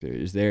character?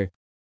 Is there,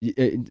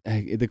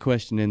 the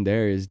question in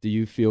there is, do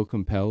you feel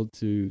compelled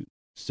to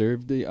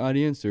serve the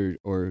audience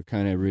or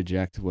kind of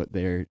reject what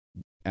they're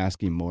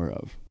asking more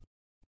of?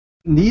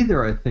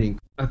 Neither, I think.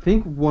 I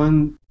think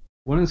one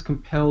is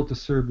compelled to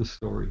serve the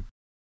story.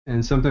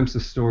 And sometimes the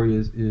story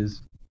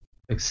is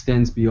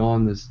extends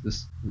beyond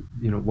this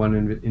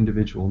one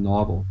individual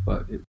novel,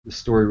 but the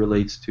story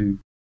relates to,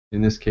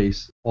 in this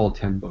case, all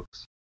 10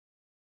 books.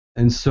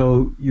 And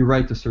so you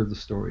write to serve the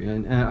story,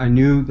 and I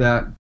knew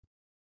that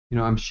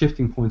I'm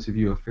shifting points of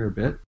view a fair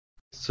bit,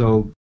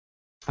 so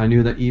I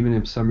knew that even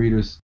if some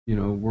readers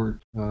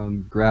weren't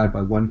grabbed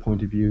by one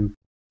point of view,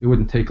 it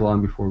wouldn't take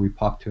long before we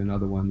popped to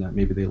another one that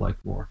maybe they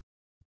liked more.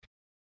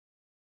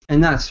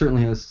 And that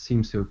certainly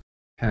seems to have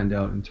panned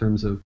out in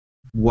terms of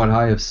what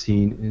I have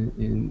seen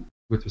in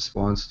with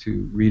response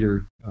to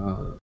reader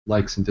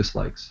likes and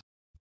dislikes.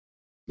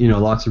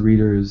 Lots of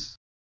readers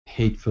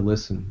hate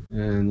Philison,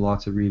 and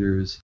lots of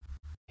readers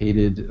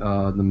hated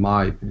the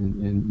Maib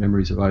in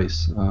Memories of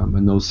Ice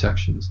and those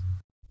sections.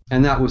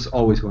 And that was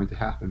always going to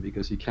happen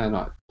because you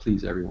cannot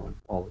please everyone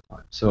all the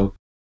time. So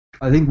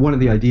I think one of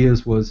the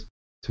ideas was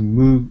to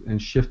move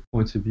and shift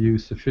points of view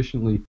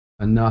sufficiently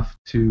enough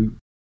to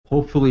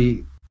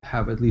hopefully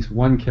have at least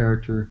one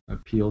character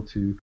appeal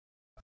to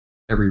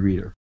every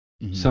reader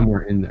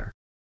somewhere in there.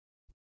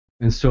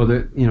 And so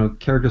that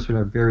characters would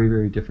have very,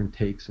 very different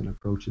takes and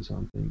approaches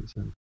on things.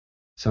 And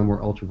some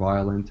were ultra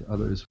violent,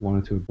 others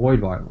wanted to avoid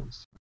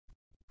violence.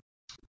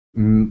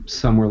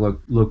 Some were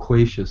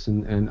loquacious,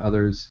 and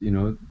others,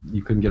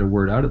 you couldn't get a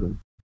word out of them.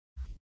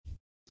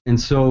 And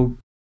so,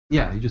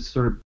 you just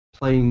sort of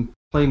playing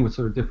with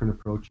sort of different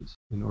approaches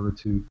in order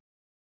to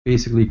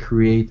basically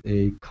create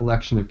a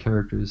collection of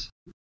characters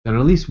that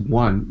at least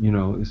one,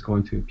 is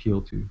going to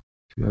appeal to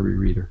every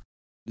reader.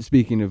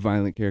 Speaking of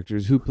violent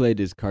characters, who played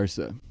as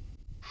Karsa?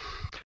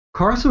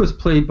 Karsa was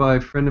played by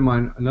a friend of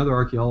mine, another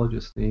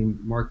archaeologist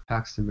named Mark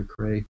Paxton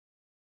McRae.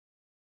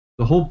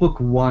 The whole book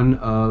one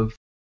of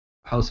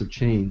House of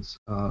Chains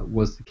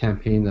was the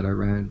campaign that I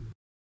ran.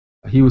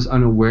 He was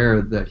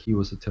unaware that he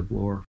was a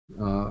Teblor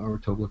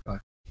or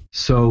Toblach.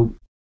 So,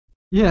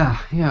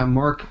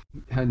 Mark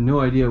had no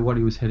idea what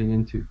he was heading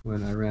into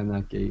when I ran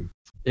that game.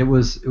 It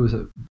was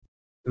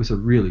a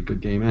really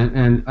good game,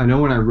 and I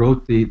know when I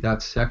wrote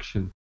that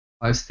section,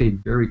 I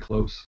stayed very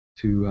close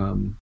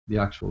to the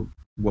actual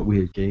what we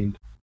had gained.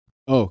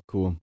 Oh,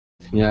 cool.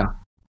 Yeah,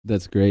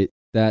 that's great.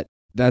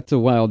 That's a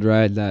wild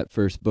ride, that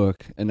first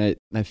book, and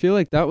I feel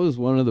like that was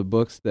one of the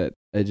books that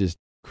I just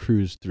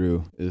cruised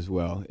through as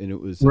well, and it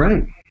was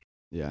right.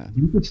 Yeah,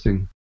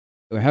 interesting.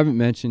 I haven't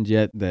mentioned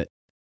yet that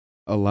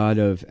a lot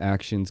of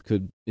actions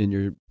in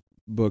your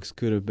books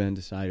could have been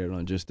decided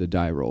on just a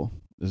die roll.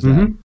 Is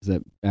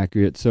that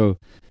accurate? So,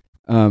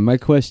 my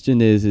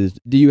question is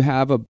do you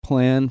have a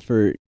plan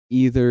for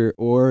either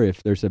or,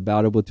 if there's a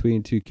battle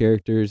between two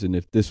characters, and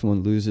if this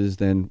one loses,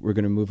 then we're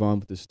going to move on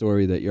with the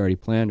story that you already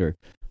planned, or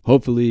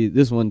hopefully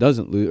this one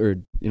doesn't lose, or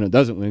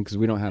doesn't win because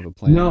we don't have a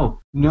plan? No.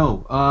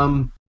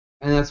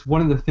 And that's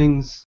one of the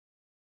things.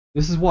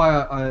 This is why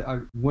I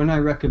when I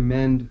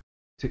recommend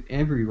to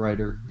every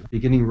writer,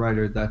 beginning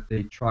writer, that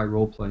they try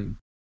role playing,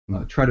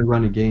 try to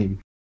run a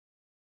game,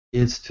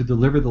 is to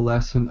deliver the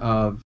lesson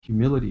of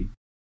humility,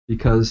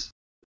 because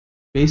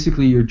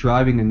basically you're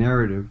driving a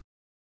narrative,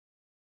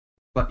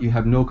 but you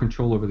have no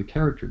control over the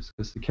characters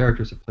because the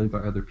characters are played by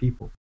other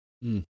people.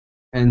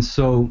 And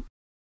so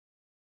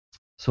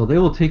they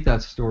will take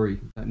that story,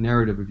 that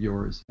narrative of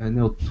yours, and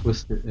they'll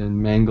twist it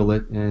and mangle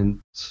it and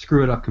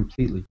screw it up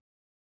completely.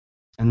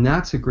 And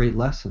that's a great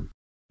lesson.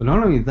 But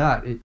not only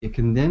that, it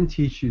can then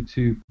teach you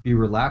to be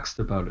relaxed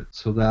about it,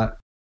 so that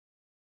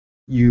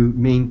you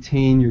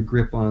maintain your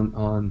grip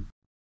on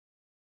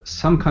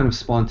some kind of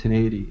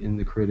spontaneity in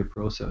the creative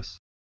process.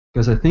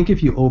 Because I think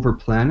if you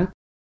overplan it,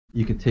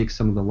 you can take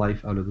some of the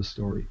life out of the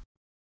story.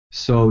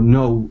 So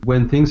no,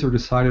 when things are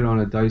decided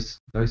on a dice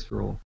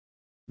roll,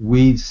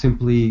 we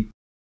simply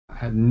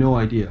had no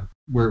idea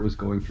where it was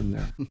going from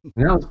there. And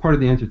that was part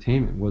of the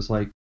entertainment, was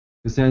like,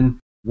 because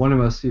then one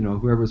of us,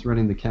 whoever was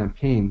running the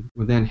campaign,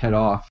 would then head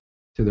off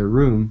to their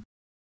room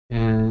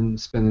and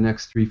spend the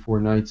next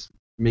 3-4 nights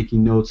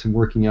making notes and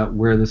working out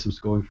where this was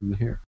going from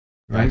here,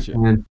 right? Gotcha.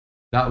 And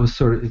that was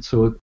sort of it.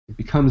 So it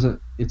becomes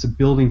it's a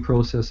building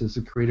process, it's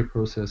a creative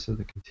process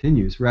that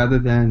continues, rather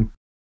than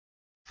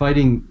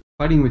fighting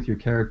with your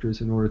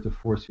characters in order to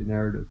force your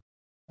narrative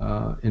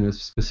in a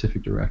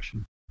specific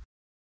direction.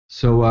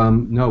 So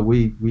no,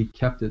 we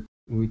kept it.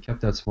 We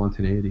kept that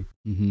spontaneity.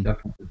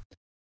 Definitely.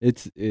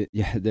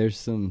 There's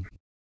some,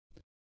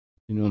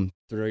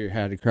 throw your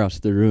hat across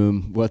the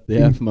room, what the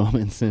F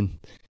moments, and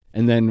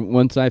then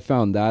once I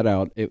found that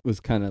out, it was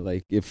kind of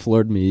like it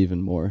floored me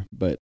even more.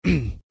 But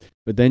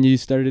then you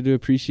started to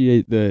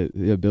appreciate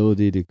the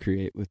ability to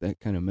create with that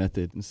kind of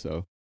method, and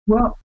so.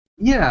 Well,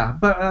 yeah,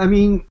 but I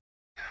mean,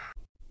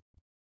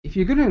 if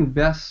you're going to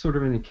invest sort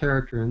of in a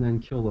character and then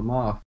kill them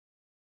off,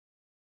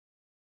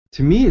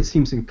 to me it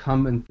seems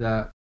incumbent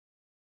that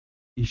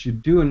you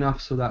should do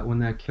enough so that when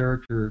that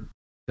character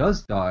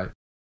does die,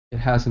 it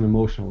has an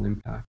emotional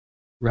impact,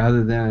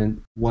 rather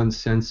than one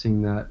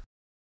sensing that,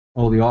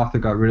 oh, the author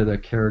got rid of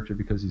that character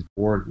because he's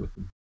bored with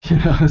him.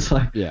 It's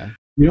like,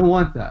 you don't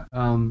want that.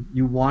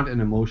 You want an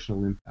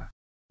emotional impact.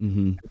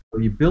 So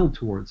you build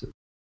towards it.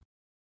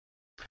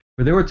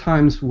 But there were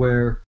times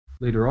where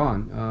later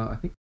on, I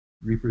think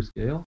Reaper's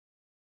Gale,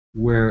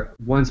 where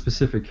one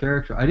specific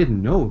character, I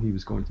didn't know he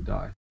was going to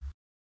die.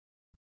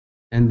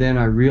 And then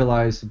I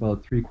realized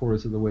about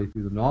 3/4 of the way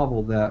through the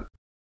novel that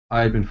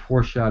I had been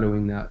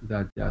foreshadowing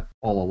that death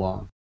all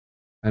along,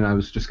 and I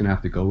was just going to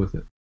have to go with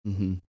it,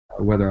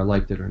 whether I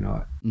liked it or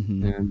not.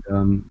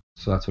 And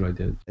so that's what I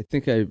did. I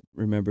think I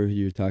remember who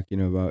you're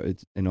talking about.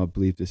 And I'll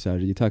bleep this out. Are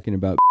you talking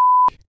about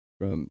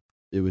from?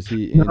 Was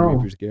he in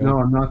Reaper's Gale? No,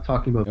 I'm not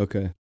talking about.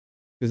 Okay,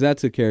 because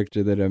that's a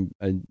character that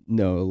I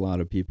know a lot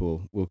of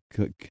people will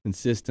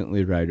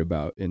consistently write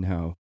about, and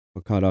how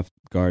caught off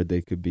guard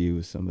they could be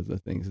with some of the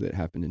things that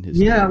happened in his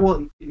story. Yeah,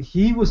 well,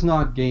 he was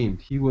not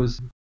gamed. He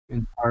was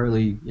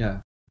entirely,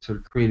 sort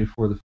of created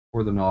for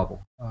the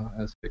novel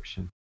as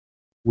fiction,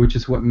 which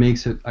is what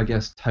makes it, I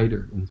guess,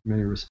 tighter in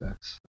many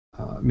respects,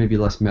 maybe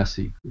less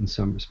messy in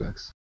some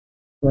respects.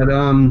 But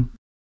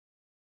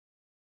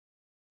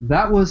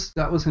that was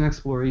an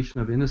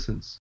exploration of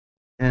innocence,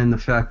 and the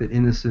fact that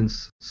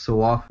innocence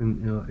so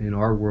often in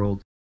our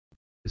world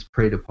is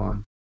preyed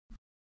upon,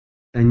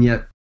 and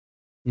yet,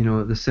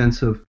 the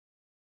sense of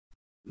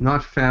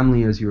not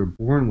family as you were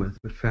born with,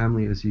 but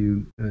family as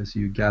you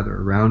gather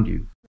around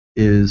you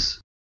is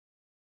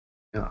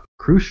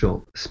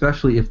crucial,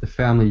 especially if the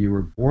family you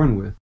were born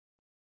with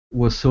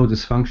was so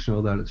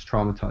dysfunctional that it's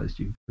traumatized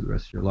you for the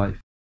rest of your life.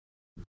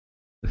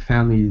 The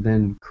family you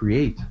then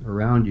create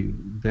around you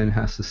then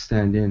has to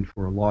stand in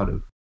for a lot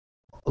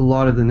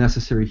of the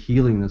necessary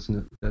healing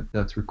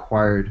that's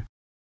required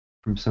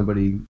from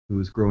somebody who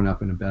has grown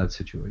up in a bad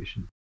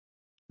situation.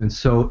 And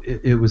so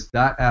it was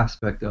that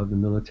aspect of the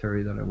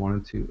military that I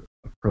wanted to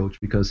approach,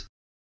 because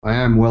I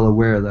am well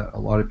aware that a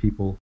lot of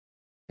people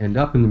end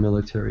up in the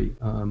military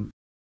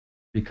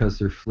because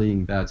they're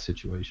fleeing bad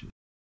situations.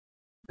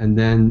 And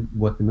then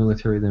what the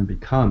military then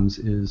becomes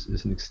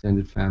is an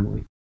extended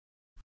family.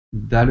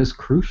 That is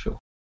crucial.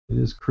 It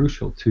is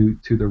crucial to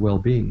their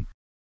well-being.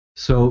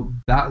 So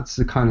that's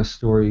the kind of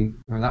story,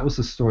 or that was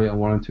the story I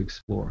wanted to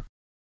explore.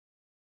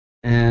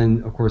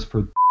 And of course,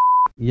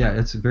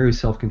 it's a very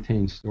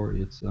self-contained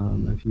story. It's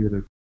if you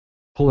were to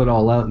pull it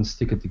all out and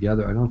stick it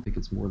together, I don't think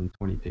it's more than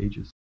 20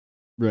 pages.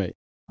 Right.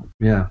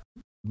 Yeah.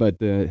 But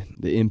the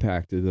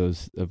impact of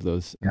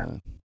those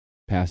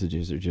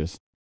passages are just,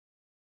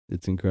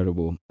 it's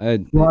incredible. I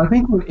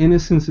think when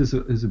innocence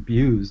is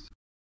abused,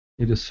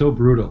 it is so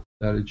brutal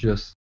that it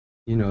just,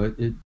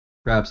 it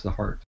grabs the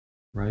heart,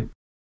 right?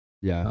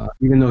 Yeah.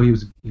 Even though he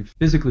was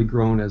physically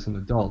grown as an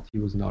adult, he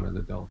was not an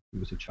adult. He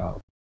was a child.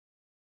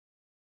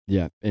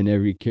 Yeah, and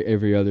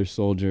every other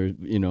soldier,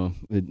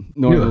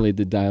 normally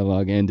the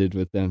dialogue ended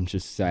with them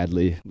just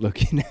sadly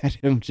looking at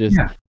him, just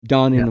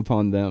dawning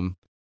upon them,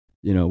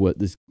 what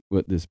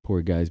this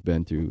poor guy's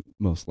been through,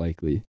 most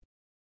likely.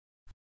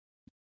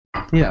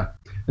 Yeah,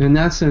 and in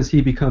that sense,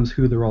 he becomes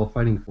who they're all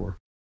fighting for.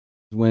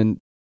 When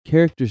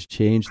characters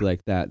change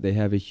like that, they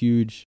have a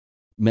huge,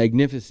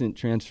 magnificent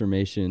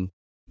transformation.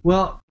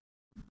 Well,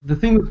 the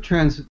thing with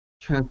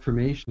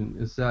transformation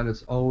is that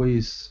it's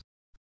always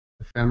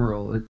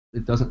ephemeral.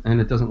 It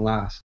doesn't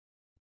last.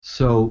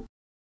 So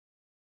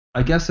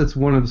I guess that's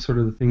one of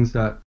the things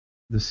that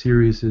the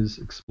series is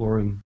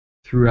exploring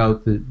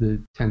throughout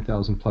the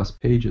 10,000 plus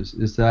pages,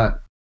 is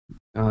that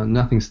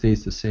nothing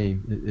stays the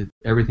same.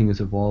 Everything is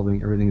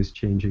evolving, everything is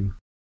changing,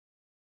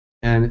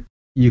 and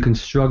you can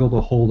struggle to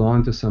hold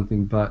on to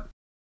something, but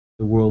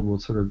the world will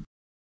sort of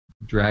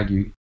drag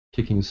you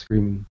kicking and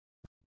screaming.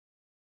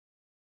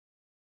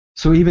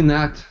 So even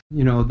that,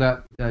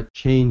 that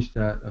change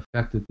that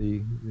affected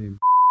the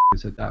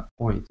at that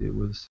point, it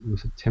was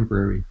a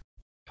temporary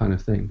kind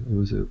of thing. It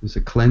was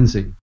a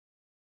cleansing,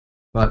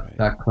 but right.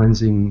 That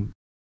cleansing,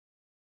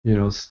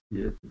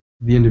 the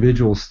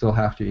individuals still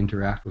have to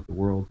interact with the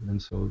world,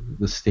 and so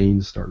the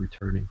stains start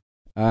returning.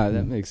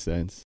 That makes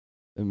sense.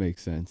 That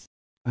makes sense.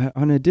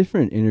 On a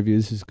different interview,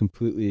 this is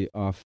completely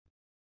off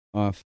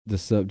the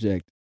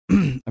subject,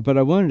 but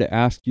I wanted to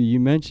ask you. You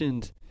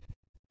mentioned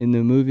in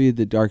the movie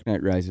The Dark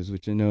Knight Rises,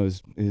 which I know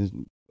is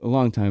a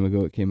long time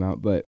ago it came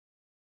out, but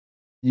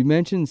you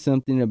mentioned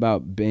something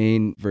about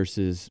Bane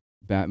versus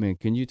Batman.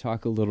 Can you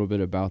talk a little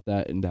bit about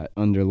that and that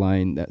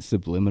that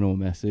subliminal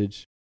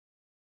message?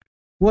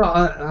 Well,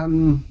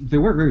 they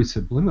weren't very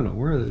subliminal,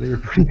 were they? They were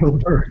pretty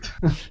overt.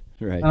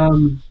 Right.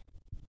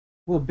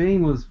 Well,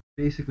 Bane was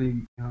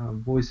basically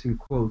voicing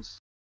quotes,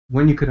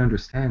 when you could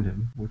understand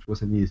him, which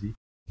wasn't easy,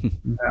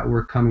 that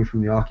were coming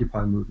from the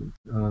Occupy movement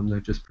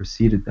that just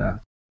preceded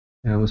that,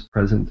 and was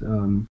present,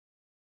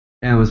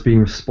 and was being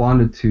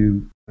responded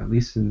to, at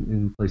least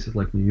in places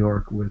like New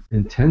York, with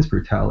intense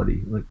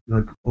brutality,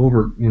 like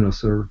over,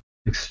 sort of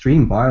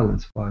extreme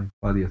violence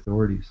by the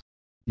authorities,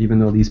 even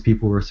though these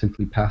people were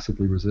simply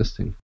passively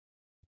resisting.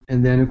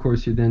 And then, of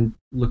course, you're then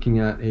looking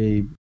at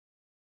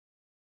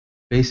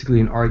basically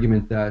an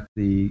argument that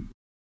the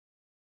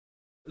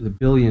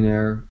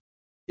billionaire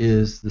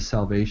is the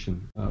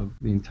salvation of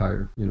the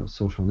entire,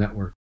 social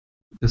network,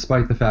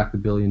 despite the fact the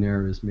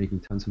billionaire is making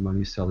tons of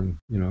money selling,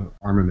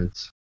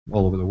 armaments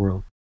all over the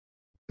world.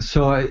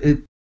 So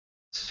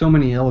so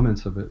many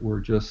elements of it were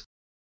just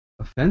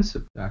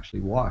offensive to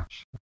actually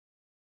watch.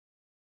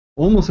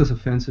 almost as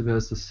offensive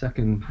as the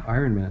second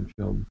Iron Man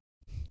film,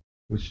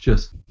 which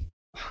just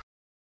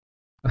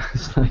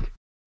it's like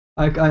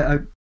I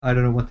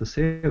don't know what to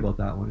say about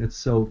that one. It's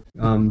so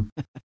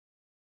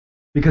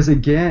because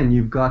again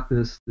you've got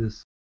this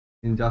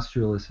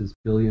industrialist, this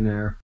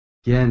billionaire,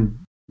 again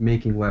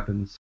making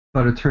weapons,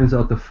 but it turns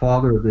out the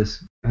father of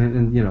this,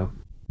 and you know,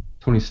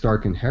 Tony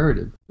Stark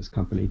inherited this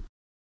company,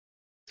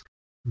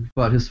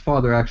 but his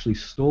father actually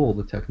stole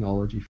the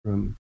technology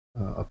from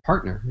a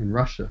partner in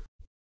Russia,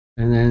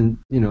 and then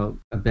you know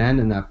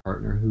abandoned that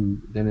partner, who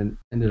then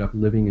ended up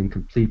living in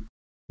complete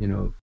you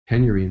know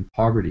penury and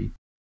poverty,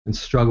 and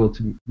struggled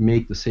to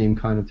make the same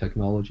kind of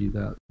technology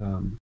that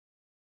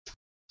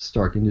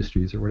Stark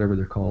Industries or whatever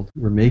they're called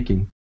were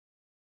making.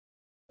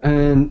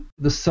 And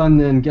the son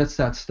then gets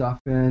that stuff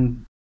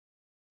and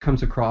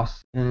comes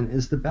across and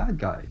is the bad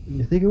guy. And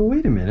you're thinking, well,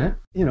 wait a minute,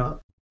 you know,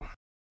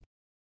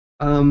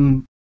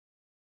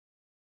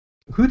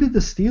 who did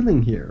the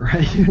stealing here,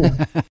 right?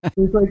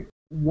 It's like,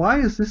 why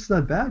is this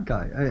the bad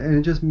guy? And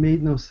it just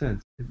made no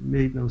sense. It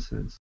made no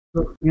sense.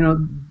 So, you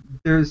know,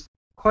 there's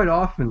quite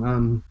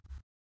often,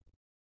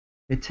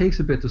 it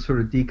takes a bit to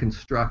sort of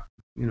deconstruct,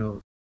 you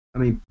know, I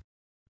mean,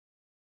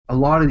 a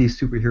lot of these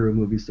superhero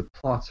movies, the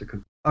plots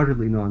are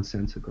utterly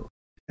nonsensical,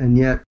 and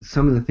yet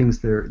some of the things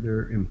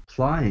they're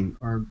implying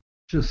are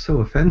just so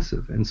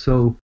offensive, and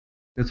so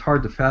it's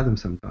hard to fathom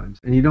sometimes,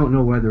 and you don't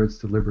know whether it's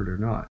deliberate or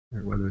not,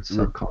 or whether it's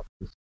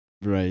subconscious.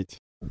 Right.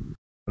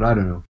 But I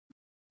don't know.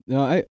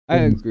 No, I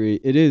agree.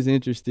 It is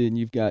interesting.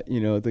 You've got,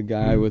 you know, the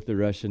guy with the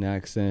Russian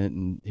accent,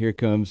 and here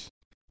comes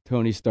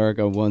Tony Stark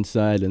on one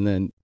side, and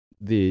then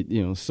the,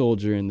 you know,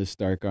 soldier in the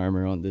Stark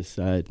armor on this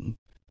side, and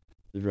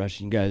the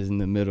Russian guys in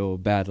the middle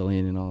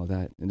battling and all of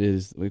that. It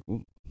is like,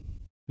 well,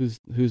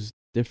 who's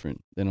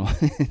different than all?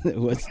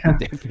 What's the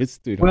difference,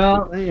 dude?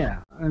 Well,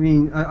 yeah. I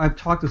mean, I've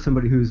talked to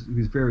somebody who's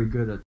very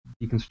good at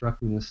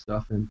deconstructing this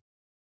stuff, and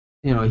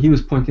you know, he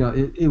was pointing out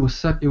it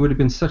would have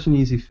been such an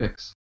easy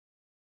fix,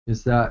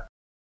 is that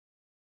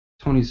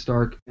Tony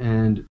Stark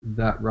and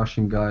that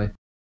Russian guy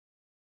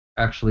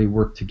actually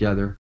work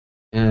together,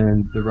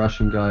 and the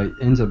Russian guy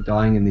ends up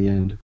dying in the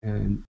end,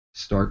 and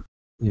Stark,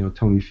 you know,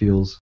 Tony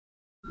feels,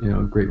 you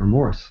know, great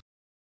remorse.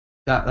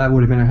 That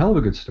would have been a hell of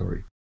a good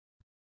story,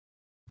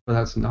 but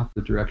that's not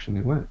the direction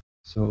they went.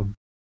 So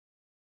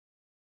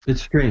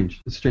it's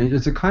strange. It's strange.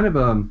 It's a kind of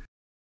an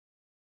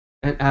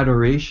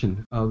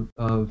adoration of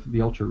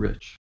the ultra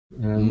rich,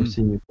 and we're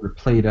seeing it sort of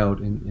played out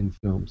in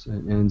films.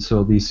 And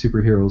so these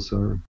superheroes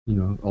are, you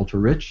know, ultra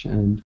rich,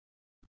 and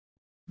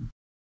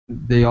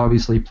they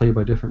obviously play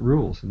by different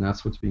rules, and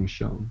that's what's being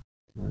shown.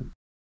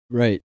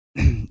 Right.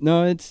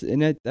 No,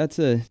 that's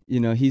a, you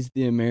know, he's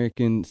the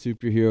American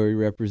superhero. He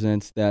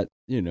represents that,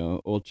 you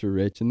know, ultra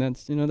rich, and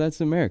that's, you know,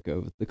 that's America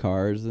with the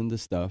cars and the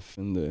stuff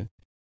and the,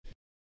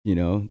 you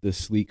know, the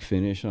sleek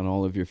finish on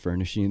all of your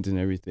furnishings and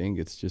everything.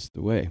 It's just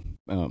the way.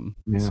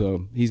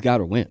 So he's got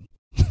to win.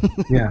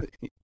 Yeah.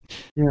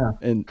 Yeah.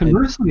 And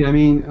conversely, I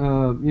mean,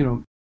 you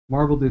know,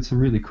 Marvel did some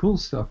really cool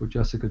stuff with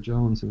Jessica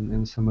Jones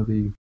and some of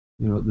the,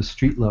 you know, the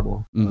street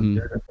level,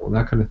 Daredevil,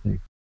 that kind of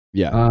thing.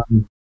 Yeah.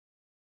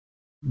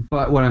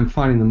 But what I'm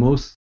finding the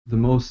most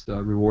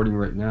rewarding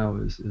right now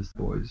is The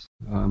Boys.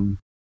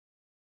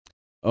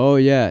 Oh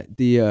yeah,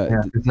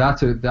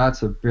 that's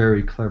a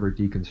very clever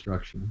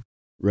deconstruction.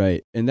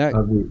 Right, and that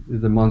of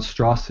the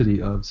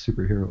monstrosity of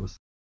superheroes.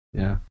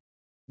 Yeah.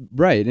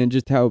 Right, and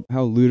just how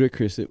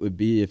ludicrous it would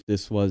be if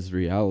this was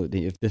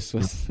reality. If this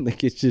was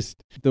like, it's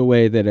just the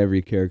way that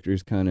every character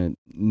is kind of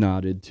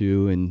nodded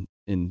to, and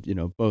you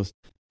know, both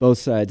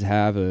sides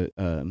have a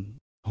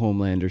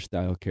Homelander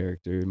style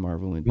character in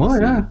Marvel and DC. Oh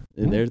yeah,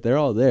 and they're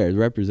all there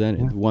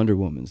represented. Yeah. Wonder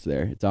Woman's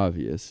there. It's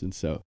obvious, and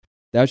so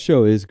that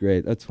show is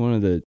great. That's one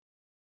of the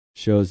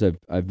shows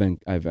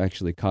I've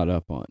actually caught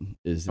up on.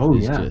 Is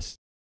just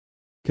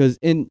because,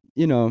 and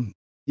you know,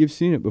 you've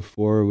seen it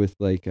before with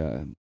like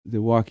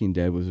The Walking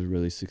Dead was a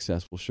really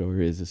successful show, or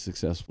is a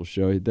successful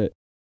show that,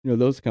 you know,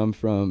 those come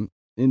from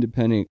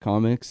independent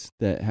comics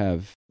that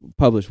have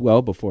published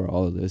well before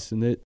all of this,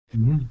 and that.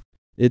 Mm-hmm.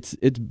 It's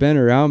been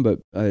around, but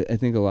I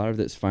think a lot of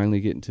it's finally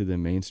getting to the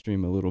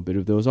mainstream a little bit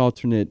of those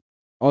alternate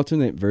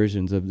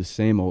versions of the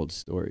same old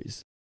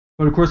stories.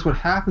 But of course, what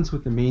happens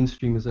with the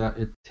mainstream is that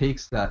it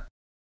takes that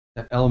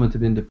element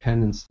of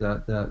independence,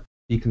 that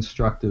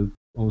deconstructive,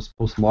 almost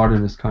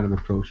postmodernist kind of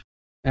approach,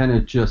 and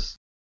it just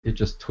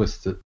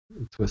twists it.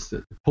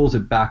 It pulls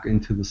it back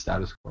into the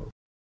status quo.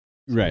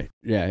 Right.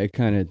 Yeah.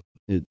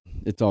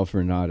 It's all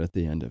for naught at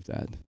the end of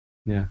that.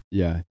 Yeah.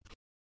 Yeah.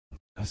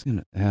 I was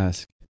gonna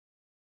ask.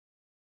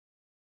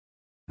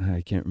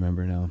 I can't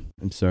remember now.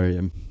 I'm sorry.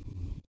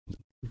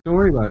 Don't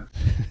worry about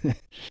it.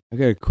 I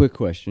got a quick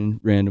question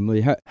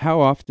randomly.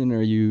 How often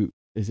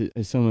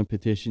has someone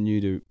petitioned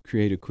you to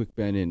create a Quick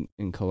Ben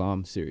in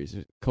Kalam series?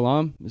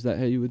 Kalam? Is that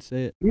how you would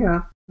say it?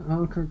 Yeah.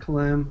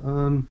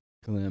 Kalam.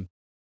 Kalam.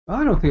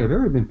 I don't think I've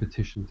ever been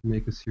petitioned to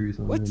make a series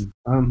on what?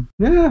 him.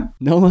 Yeah.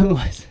 No one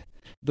was.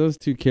 Those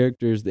two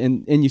characters,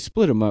 and you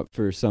split them up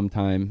for some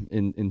time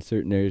in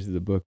certain areas of the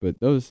book, but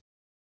those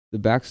the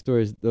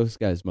backstories those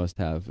guys must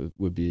have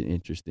would be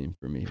interesting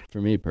for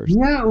me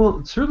personally. Yeah,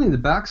 well, certainly the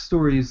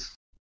backstories,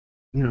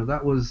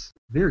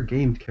 they're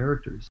gamed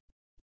characters.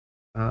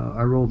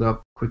 I rolled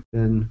up Quick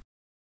Ben.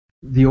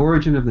 The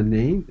origin of the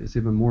name is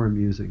even more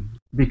amusing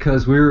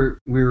because we were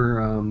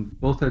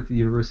both at the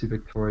University of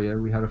Victoria.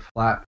 We had a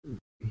flat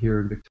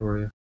here in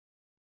Victoria,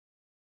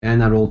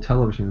 and that old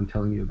television I'm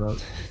telling you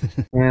about.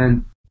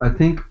 And I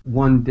think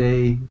one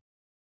day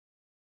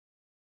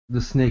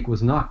the snake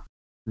was not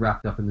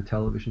wrapped up in the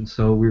television,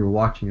 so we were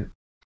watching it,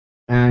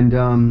 and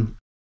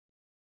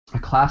a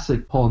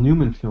classic Paul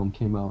Newman film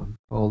came out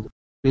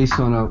based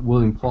on a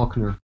William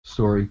Faulkner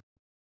story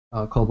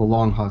called The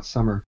Long Hot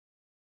Summer.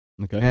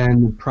 Okay.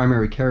 And the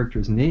primary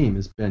character's name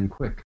is Ben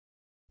Quick.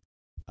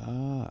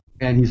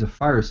 And he's a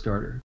fire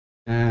starter.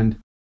 And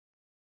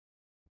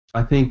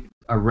I think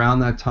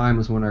around that time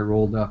was when I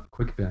rolled up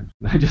Quick Ben.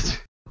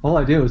 All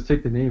I did was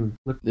take the name and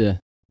flip it. Yeah.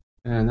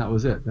 And that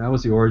was it. That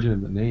was the origin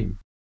of the name.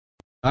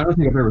 I don't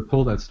think I've ever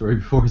told that story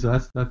before, so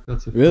that's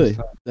the really first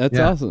time. that's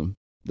awesome.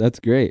 That's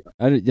great.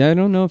 I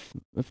don't know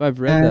if I've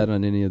read that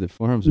on any of the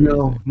forums or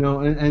anything.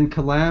 No, and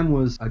Kalam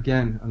was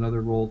again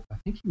another role. I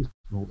think he was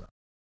rolled up.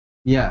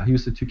 Yeah, he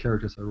was the two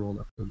characters I rolled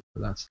up for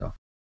that stuff.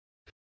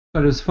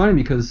 But it was funny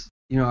because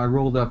I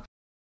rolled up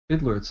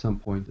Fiddler at some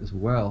point as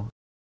well.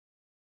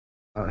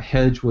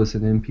 Hedge was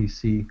an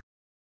NPC.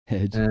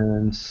 Hedge.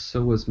 And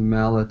so was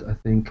Mallet, I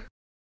think,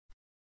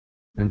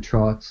 and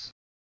Trots.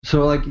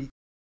 So like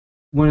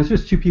when it's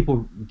just two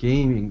people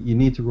gaming, you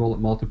need to roll up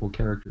multiple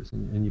characters,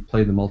 and you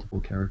play the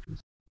multiple characters.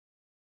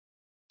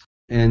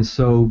 And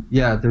so,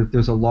 yeah,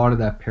 there's a lot of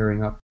that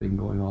pairing up thing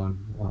going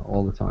on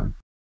all the time.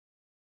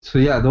 So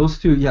yeah, those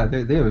two, yeah,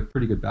 they have a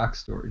pretty good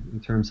backstory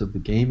in terms of the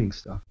gaming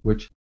stuff,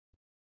 which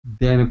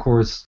then, of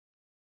course,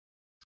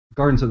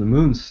 Gardens of the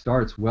Moon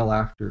starts well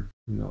after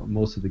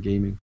most of the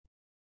gaming.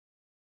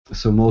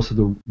 So most of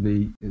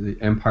the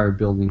empire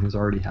building has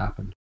already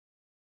happened,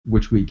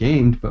 which we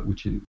gamed, but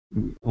which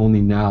only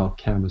now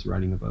Cam is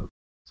writing about.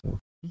 So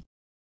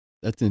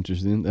that's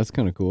interesting. That's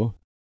kind of cool.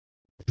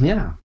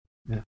 Yeah.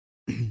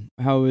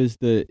 How is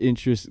the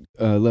interest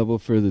level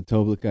for the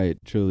Toblikite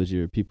trilogy?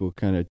 Are people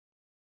kind of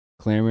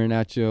clamoring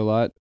at you a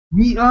lot?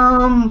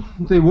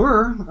 They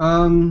were.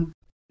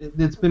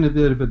 It's been a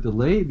bit of a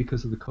delay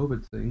because of the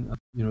COVID thing.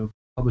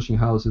 Publishing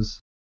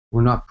houses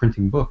were not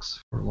printing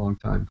books for a long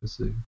time because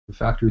the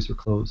factories were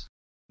closed.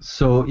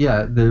 So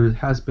yeah, there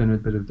has been a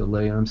bit of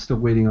delay, and I'm still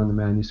waiting on the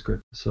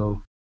manuscript.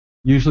 So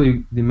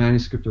usually the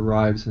manuscript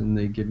arrives and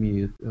they give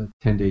me a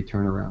 10-day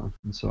turnaround,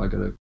 and so I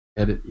gotta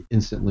edit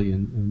instantly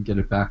and get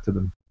it back to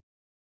them.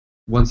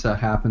 Once that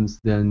happens,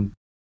 then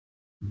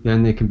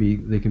they can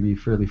be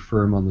fairly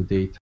firm on the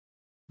date,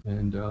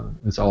 and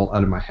it's all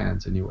out of my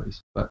hands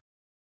anyways. But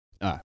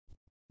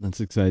that's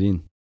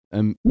exciting.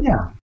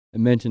 Yeah. I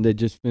mentioned I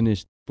just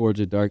finished Forge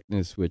of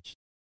Darkness, which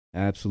I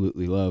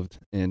absolutely loved,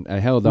 and I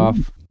held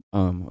off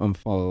on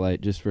Fall of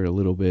Light just for a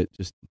little bit.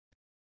 Just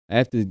I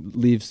have to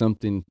leave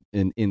something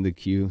in the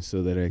queue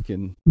so that I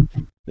can.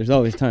 There's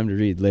always time to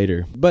read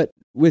later. But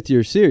with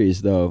your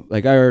series, though,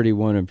 like I already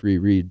want to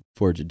reread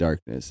Forge of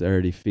Darkness. I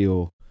already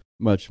feel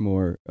much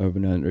more of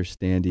an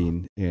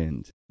understanding,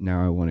 and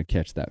now I want to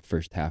catch that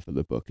first half of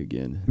the book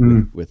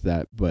again with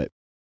that. But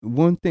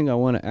one thing I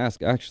want to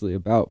ask actually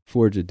about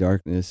Forge of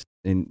Darkness,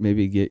 and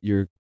maybe get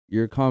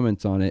your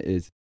comments on it,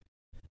 is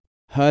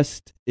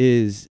Hust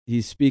he's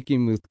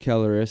speaking with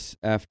Kellerus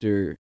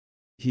after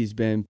he's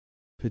been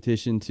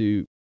petitioned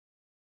to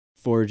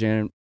forge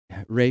and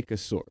rake a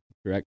sword,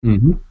 correct?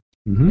 Mm-hmm.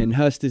 Mm-hmm. And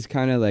Hust is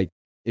kind of like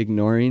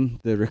ignoring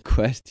the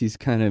request. He's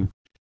kind of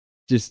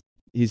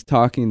he's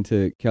talking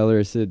to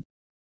Kellerus. Said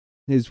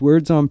his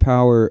words on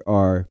power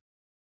are,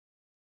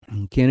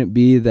 "Can it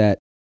be that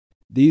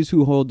these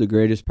who hold the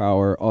greatest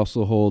power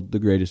also hold the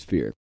greatest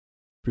fear?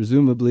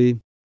 Presumably,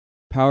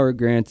 power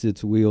grants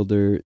its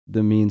wielder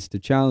the means to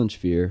challenge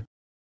fear,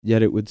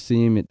 yet it would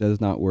seem it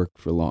does not work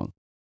for long.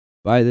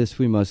 By this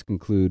we must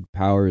conclude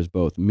power is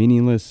both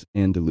meaningless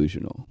and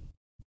delusional."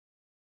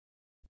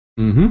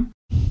 Mm-hmm.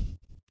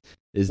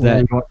 Is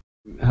that...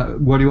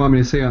 What do you want me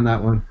to say on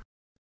that one?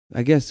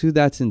 I guess who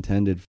that's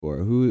intended for.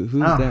 Who's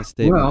that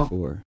statement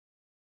for?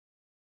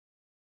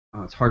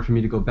 It's hard for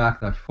me to go back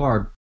that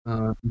far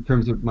in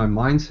terms of my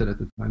mindset at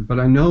the time. But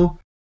I know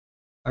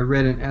I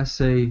read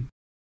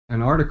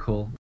an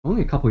article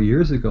only a couple of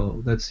years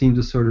ago that seemed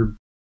to sort of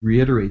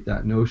reiterate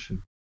that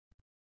notion.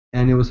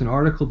 And it was an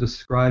article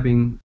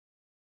describing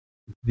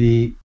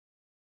the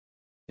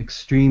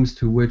extremes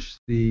to which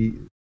the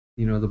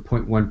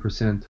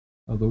 0.1%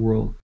 of the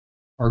world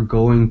are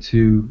going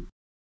to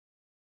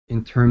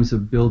in terms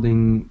of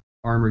building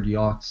armored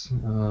yachts,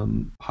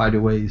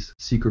 hideaways,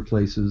 secret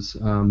places,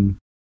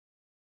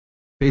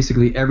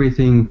 basically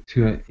everything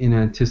in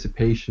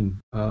anticipation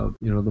of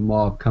the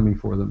mob coming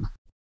for them.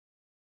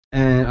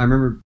 And I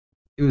remember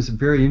it was a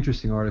very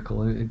interesting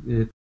article,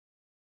 and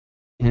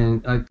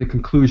the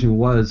conclusion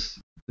was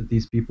that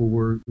these people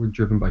were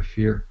driven by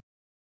fear,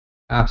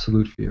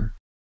 absolute fear.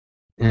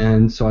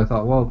 And so I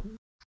thought, well,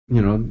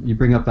 you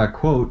bring up that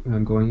quote, and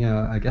I'm going,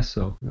 yeah, I guess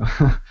so.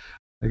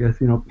 I guess,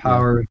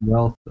 power and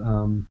wealth.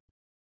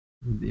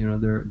 There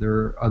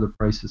are other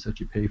prices that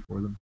you pay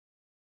for them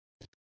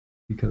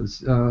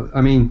because,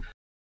 I mean,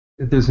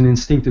 there's an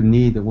instinctive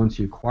need that once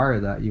you acquire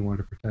that, you want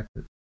to protect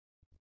it.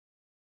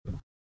 So.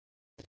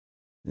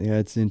 Yeah,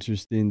 it's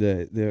interesting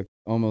that they're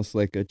almost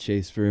like a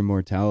chase for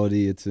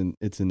immortality. It's an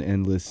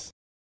endless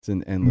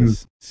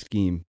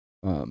scheme.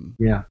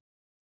 Yeah.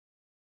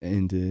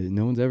 And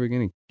no one's ever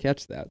gonna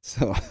catch that.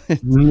 So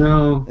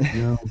no.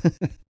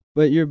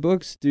 But your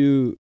books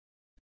do,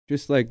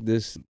 just like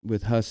this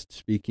with Husk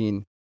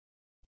speaking,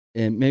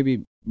 and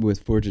maybe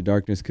with Forge of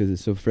Darkness because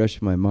it's so fresh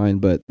in my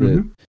mind. But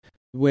the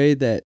way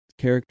that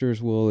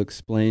characters will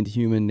explain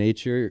human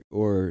nature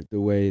or the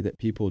way that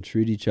people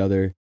treat each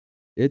other,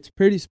 it's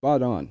pretty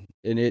spot on,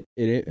 and it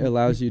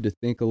allows you to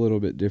think a little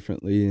bit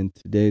differently in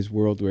today's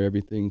world where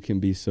everything can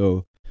be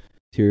so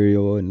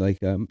material and like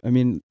I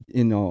mean,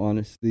 in all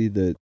honesty,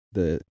 the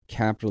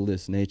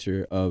capitalist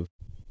nature of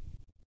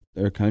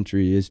our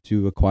country is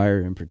to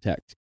acquire and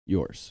protect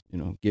yours.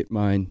 Get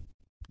mine,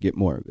 get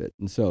more of it.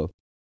 And so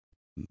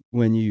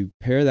when you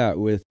pair that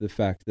with the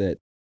fact that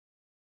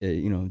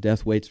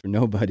death waits for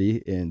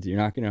nobody and you're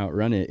not going to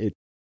outrun it,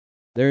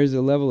 there is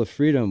a level of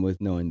freedom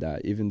with knowing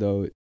that, even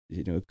though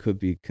it could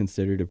be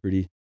considered a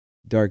pretty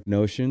dark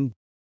notion.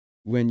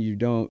 When you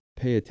don't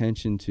pay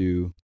attention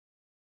to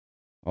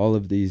all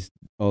of these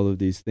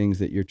things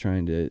that you're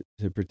trying to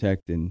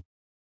protect, and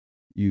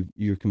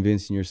you're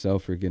convincing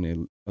yourself are going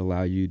to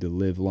allow you to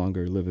live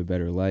longer, live a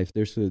better life,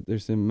 there's an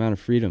amount of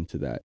freedom to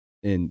that.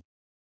 And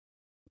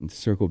to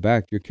circle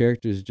back, your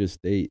characters just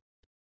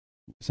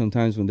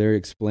sometimes when they're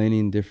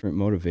explaining different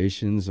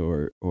motivations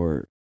or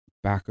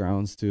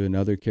backgrounds to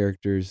another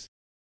character's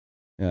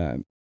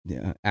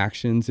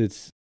actions,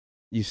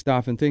 you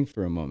stop and think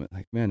for a moment,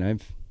 like, man,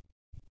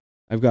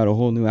 I've got a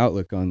whole new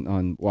outlook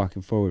on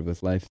walking forward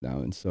with life now.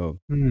 And so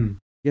I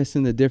guess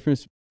in the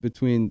difference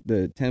between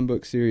the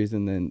 10-book series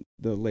and then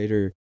the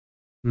later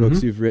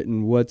books you've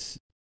written, what's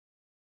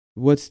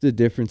the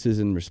differences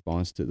in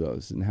response to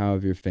those, and how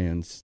have your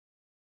fans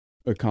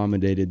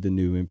accommodated the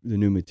new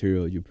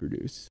material you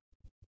produce?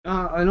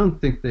 I don't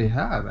think they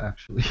have,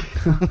 actually.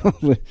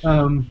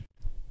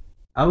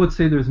 I would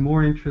say there's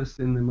more interest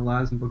in the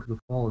Malazan Book of the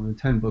Fall in the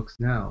 10 books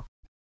now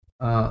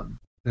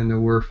than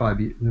there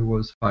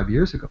was 5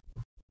 years ago.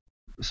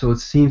 So it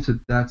seems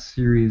that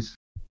series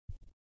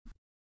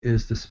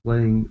is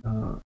displaying,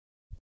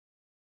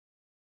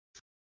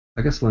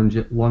 I guess,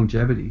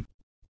 longevity,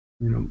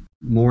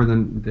 more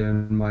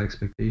than my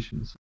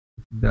expectations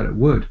that it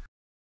would.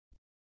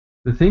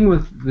 The thing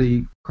with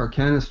the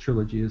Carcanis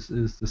trilogy is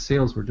the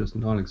sales were just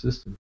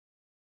non-existent.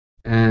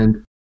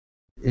 And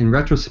in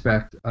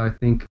retrospect, I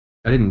think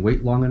I didn't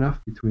wait long enough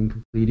between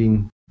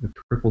completing The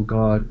Crippled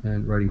God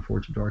and writing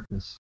Forge of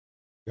Darkness.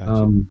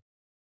 Gotcha.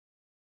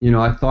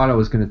 I thought I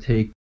was going to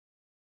take,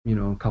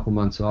 a couple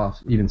months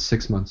off, even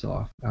 6 months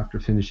off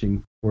after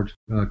finishing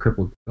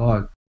Crippled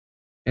God.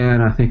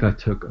 And I think I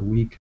took a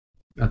week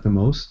at the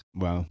most.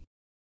 Wow.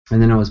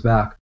 And then I was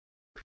back.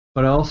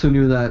 But I also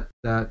knew that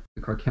the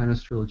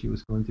Carcanis trilogy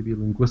was going to be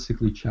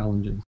linguistically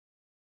challenging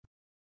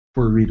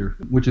for a reader,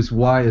 which is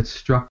why it's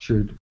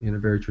structured in a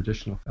very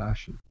traditional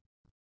fashion.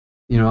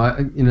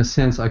 In a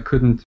sense, I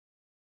couldn't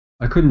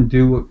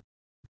do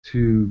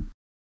to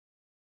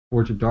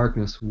Forge of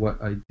Darkness what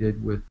I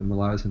did with the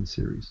Malazan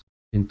series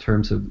in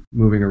terms of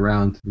moving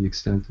around to the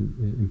extent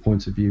in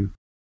points of view.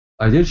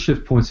 I did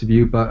shift points of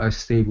view, but I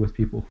stayed with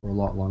people for a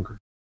lot longer.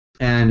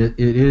 And it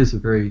is a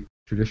very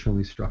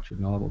traditionally structured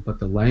novel, but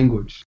the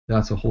language,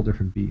 that's a whole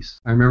different beast.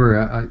 I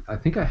remember I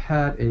think I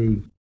had a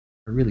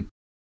really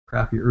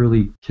crappy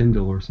early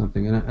Kindle or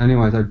something, and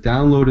anyways, I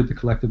downloaded the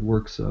collected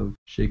works of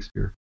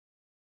Shakespeare,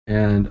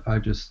 and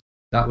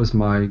that was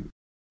my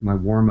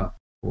warm-up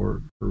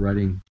for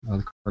writing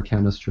the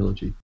Carcanis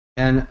trilogy.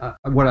 And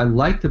what I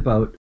liked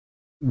about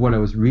what I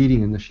was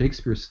reading in the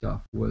Shakespeare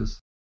stuff was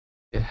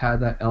it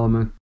had that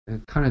element,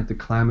 kind of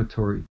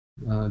declamatory,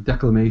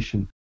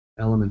 declamation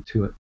element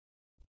to it,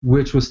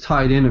 which was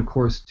tied in, of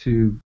course,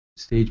 to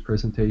stage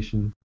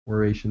presentation,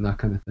 oration, that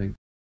kind of thing,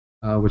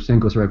 which then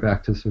goes right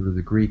back to sort of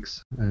the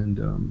Greeks and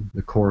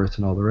the chorus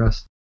and all the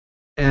rest.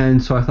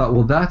 And so I thought,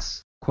 well,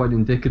 that's quite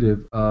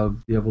indicative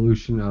of the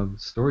evolution of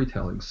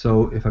storytelling.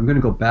 So if I'm going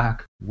to go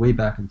way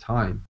back in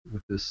time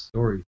with this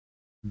story,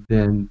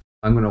 then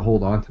I'm going to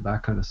hold on to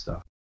that kind of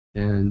stuff.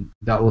 And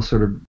that will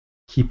sort of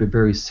keep it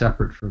very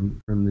separate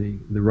from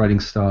the writing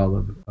style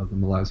of the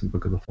Malazan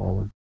Book of the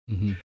Fallen.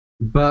 Mm-hmm.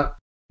 But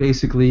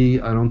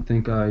basically, I don't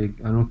think I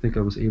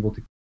was able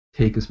to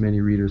take as many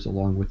readers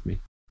along with me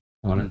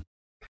on it.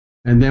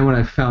 And then when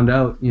I found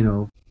out,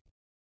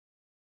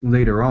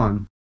 later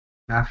on,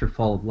 after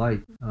Fall of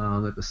Light,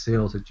 that the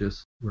sales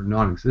were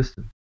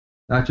non-existent,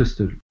 that just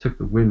took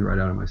the wind right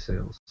out of my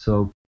sails.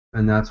 So,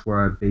 and that's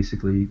where I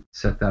basically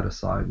set that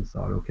aside and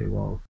thought, okay,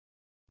 well,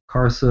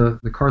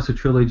 the Karsa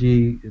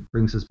trilogy, it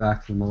brings us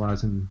back to the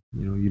Malazan,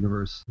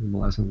 universe, the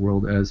Malazan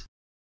world, as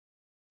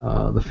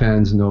the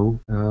fans know.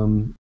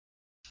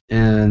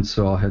 And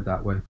so I'll head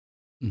that way.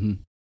 Mm-hmm.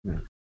 Yeah.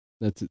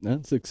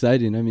 That's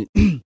exciting. I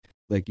mean,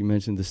 like you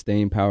mentioned, the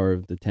staying power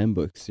of the 10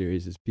 book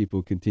series is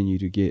people continue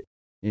to get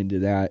into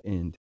that.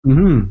 And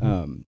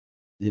Mm-hmm.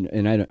 you know,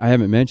 and I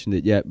haven't mentioned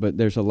it yet, but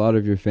there's a lot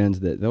of your fans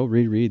that they'll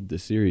reread the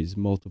series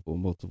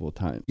multiple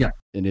times. Yeah.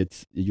 And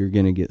you're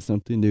going to get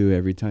something new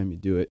every time you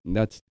do it. And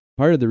that's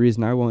part of the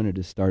reason I wanted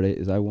to start it,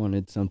 is I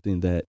wanted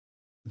something that,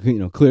 you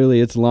know, clearly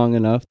it's long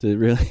enough to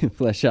really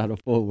flesh out a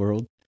full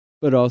world,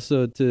 but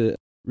also to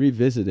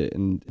revisit it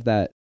and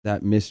that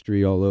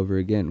mystery all over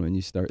again when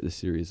you start the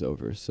series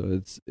over.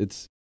 So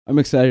I'm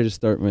excited to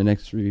start my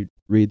next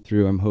read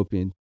through. I'm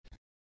hoping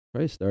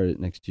probably start it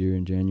next year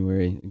in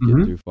January and get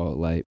Mm-hmm. through Fall of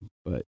Light.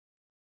 But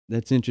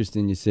that's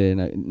interesting you say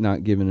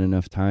not given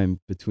enough time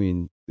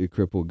between the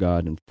Crippled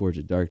God and Forge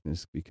of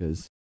Darkness,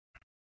 because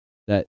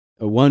that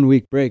a 1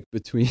 week break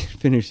between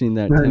finishing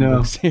that I 10 book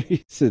know.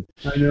 series and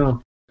I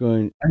know.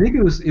 going. I think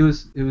it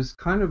was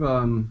kind of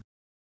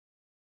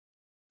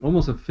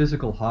almost a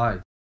physical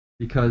high,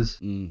 because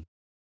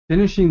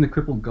finishing the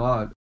Crippled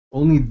God,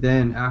 only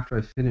then after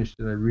I finished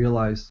did I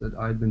realize that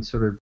I'd been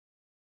sort of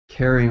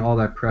carrying all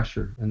that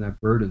pressure and that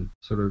burden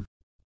sort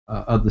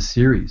of the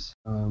series,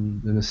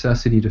 the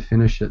necessity to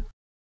finish it,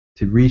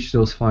 to reach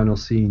those final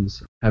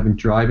scenes, have been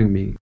driving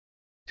me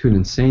to an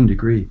insane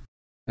degree.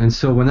 And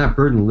so when that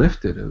burden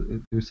lifted,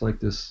 it was like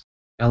this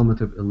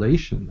element of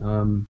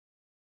elation.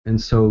 And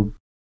so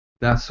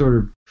that sort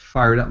of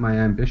fired up my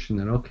ambition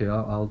that, okay,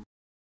 I'll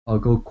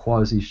go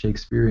quasi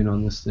Shakespearean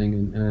on this thing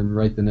and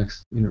write the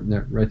next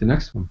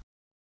one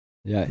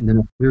Yeah. in the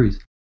next series.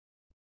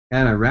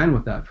 And I ran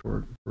with that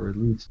for at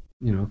least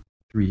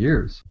 3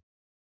 years,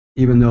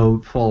 even though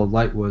Fall of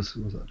Light was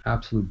an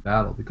absolute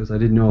battle, because I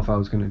didn't know if I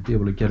was going to be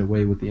able to get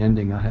away with the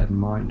ending I had in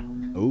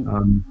mind.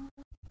 Oh.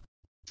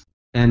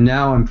 And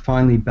now I'm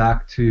finally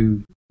back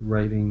to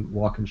writing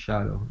Walk in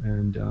Shadow,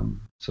 and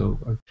so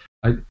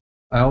I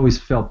always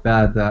felt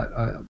bad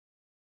that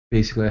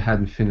basically I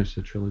hadn't finished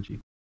the trilogy,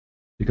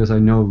 because I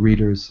know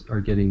readers are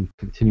getting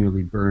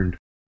continually burned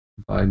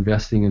by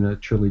investing in a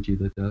trilogy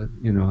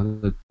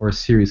that or a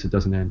series that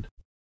doesn't end.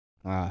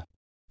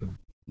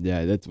 Yeah,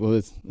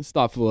 it's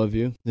thoughtful of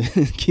you.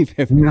 Keep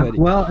everybody.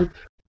 Yeah, well,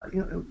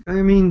 I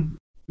mean,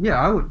 yeah,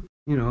 I would.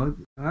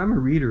 I'm a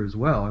reader as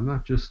well. I'm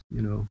not just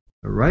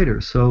a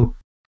writer. So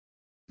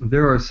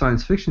there are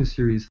science fiction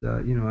series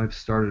that I've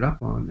started up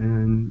on,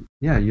 and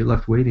yeah, you're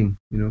left waiting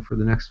for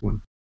the next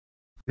one.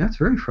 That's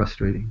very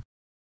frustrating.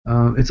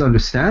 It's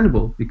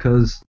understandable,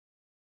 because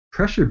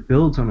pressure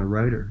builds on a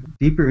writer.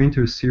 Deeper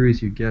into a series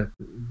you get,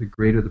 the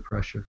greater the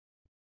pressure,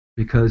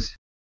 because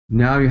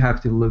now you have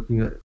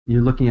to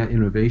you're looking at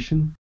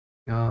innovation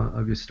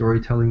of your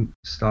storytelling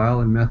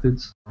style and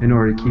methods in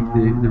order to keep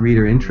the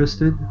reader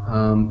interested,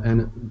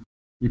 and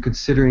you're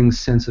considering the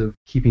sense of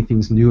keeping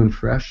things new and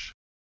fresh.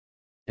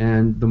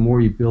 And the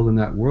more you build in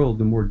that world,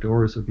 the more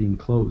doors are being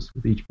closed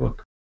with each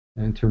book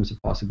in terms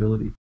of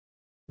possibility.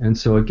 And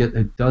so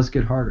it does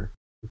get harder.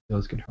 It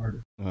does get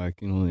harder. Oh, I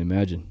can only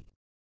imagine.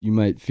 You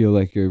might feel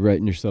like you're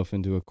writing yourself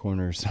into a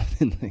corner or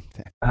something like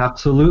that.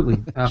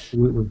 Absolutely,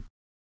 absolutely.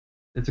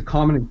 It's a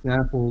common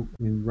example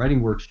in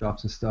writing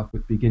workshops and stuff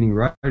with beginning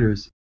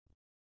writers,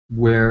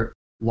 where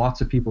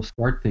lots of people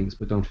start things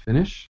but don't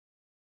finish.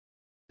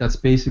 That's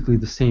basically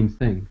the same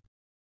thing.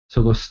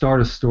 So they'll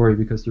start a story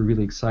because they're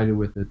really excited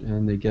with it,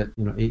 and they get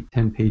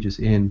 8-10 pages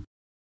in,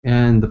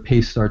 and the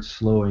pace starts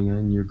slowing,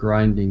 and you're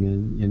grinding,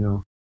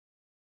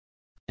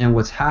 and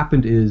what's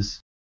happened is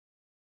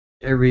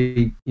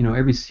every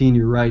scene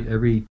you write,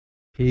 every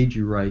page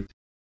you write,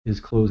 is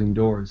closing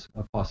doors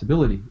of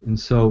possibility. And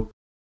so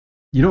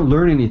you don't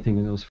learn anything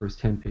in those first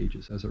 10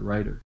 pages as a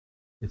writer.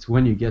 It's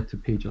when you get to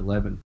page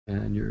 11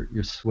 and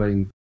you're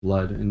sweating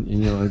blood,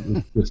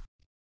 and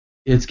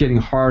it's getting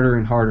harder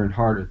and harder and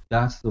harder.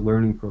 That's the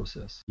learning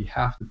process. You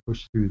have to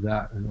push through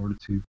that in order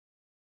to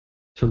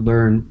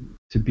learn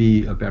to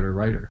be a better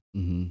writer.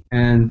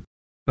 Mm-hmm.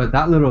 But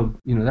that little,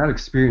 that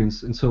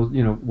experience, and so,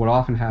 what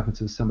often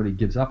happens is somebody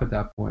gives up at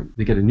that point.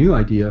 They get a new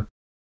idea,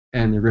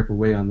 and they rip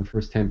away on the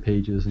first 10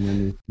 pages, and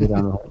then they go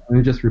down the hole, and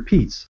it just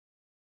repeats.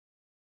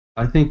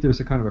 I think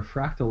there's a kind of a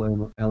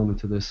fractal element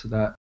to this,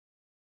 that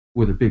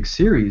with a big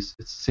series,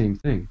 it's the same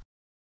thing.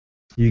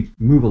 You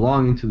move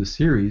along into the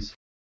series,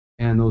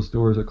 and those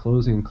doors are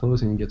closing and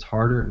closing, and it gets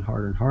harder and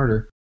harder and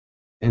harder.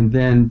 And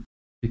then,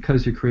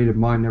 because your creative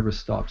mind never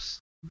stops,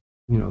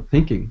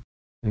 thinking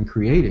and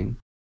creating,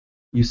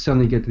 you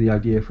suddenly get to the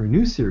idea for a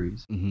new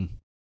series, mm-hmm.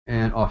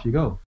 and off you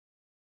go.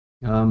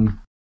 And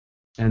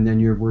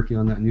then you're working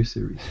on that new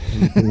series,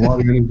 and while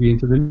you're going to be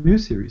into the new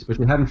series, but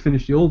you haven't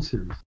finished the old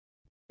series.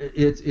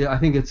 I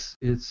think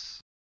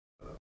it's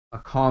a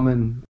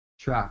common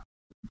trap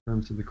in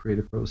terms of the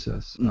creative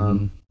process.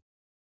 Mm-hmm.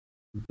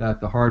 That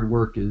the hard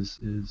work is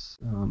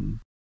and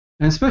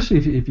especially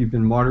if you've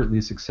been moderately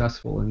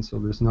successful, and so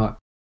there's not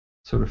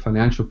sort of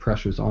financial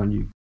pressures on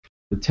you,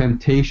 the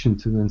temptation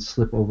to then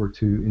slip over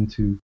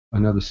into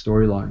another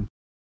storyline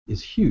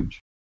is huge,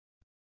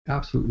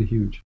 absolutely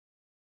huge.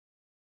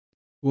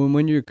 Well,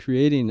 when you're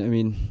creating, I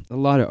mean, a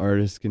lot of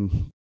artists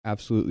can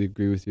absolutely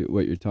agree with you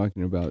what you're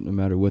talking about. No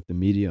matter what the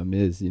medium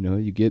is,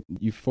 you get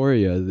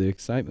euphoria, the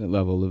excitement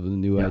level of a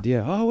new Yeah.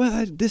 idea. Oh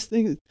well, this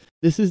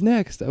is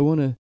next. I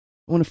want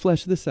to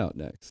flesh this out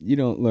next. You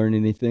don't learn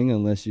anything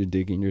unless you're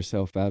digging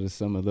yourself out of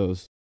some of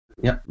those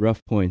Yeah.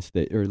 rough points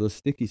that or those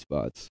sticky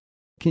spots.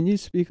 Can you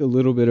speak a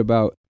little bit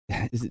about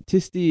is it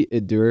Tisti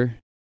Edur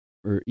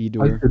or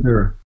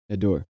Edur?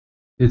 Edur.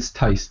 It's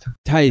Teist.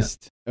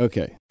 Teist.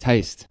 Okay.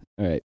 Teist.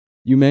 All right.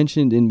 You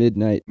mentioned in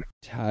Midnight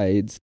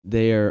Tides,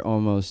 they are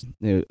almost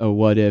a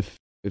what if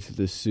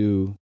the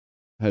Sioux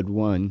had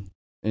won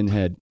and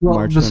had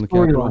marched on the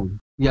capital?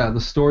 Yeah, the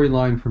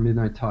storyline for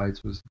Midnight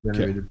Tides was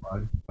generated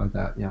by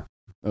that. Yeah.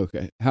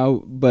 Okay.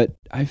 But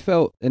I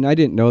felt, and I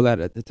didn't know that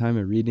at the time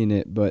of reading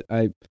it, but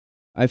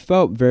I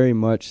felt very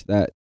much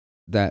that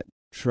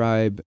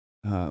tribe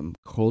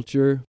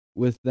culture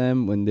with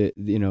them when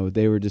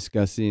they were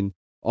discussing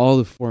all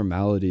the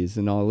formalities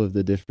and all of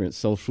the different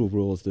social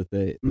rules that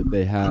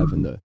they have,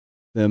 and the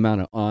amount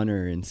of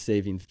honor and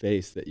saving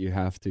face that you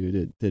have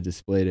to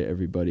display to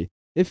everybody.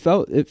 It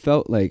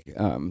felt like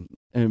an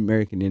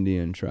American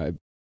Indian tribe,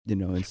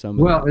 in some.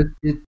 Well,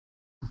 it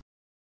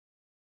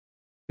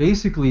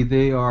basically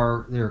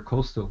they're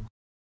coastal.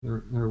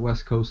 They're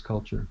West Coast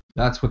culture.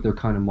 That's what they're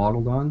kind of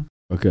modeled on.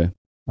 Okay.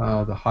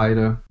 The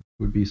Haida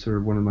would be sort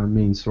of one of my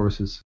main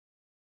sources.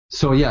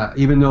 So yeah,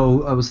 even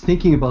though I was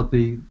thinking about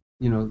the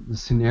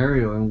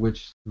scenario in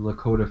which the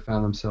Lakota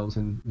found themselves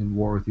in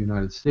war with the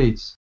United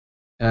States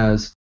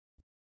as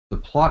the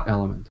plot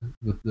element,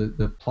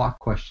 the plot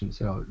questions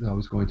that I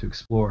was going to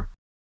explore.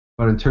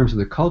 But in terms of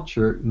the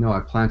culture, no, I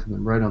planted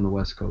them right on the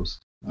West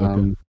Coast.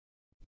 Okay.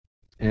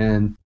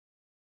 And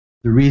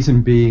the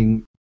reason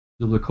being,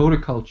 the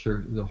Lakota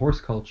culture, the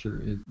horse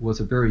culture, it was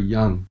a very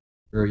young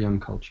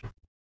culture.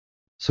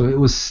 So it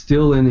was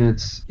still in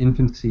its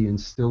infancy and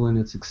still in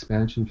its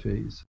expansion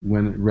phase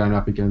when it ran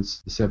up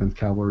against the 7th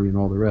Cavalry and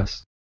all the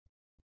rest.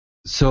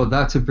 So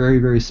that's a very,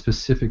 very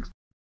specific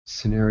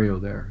scenario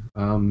there.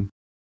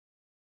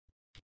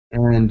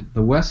 And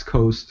the West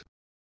Coast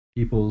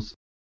peoples,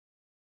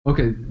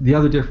 okay, the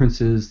other difference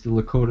is the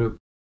Lakota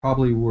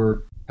probably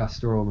were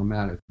pastoral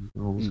nomadic,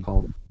 they're always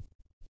called it.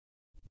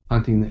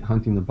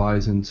 Hunting the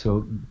bison,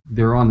 so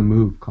they're on the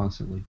move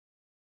constantly.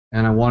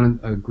 And I wanted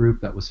a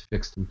group that was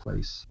fixed in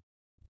place.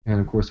 And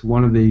of course,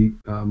 one of the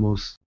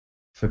most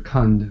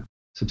fecund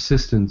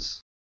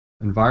subsistence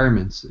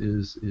environments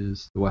is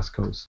the West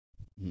Coast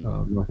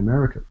of North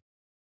America,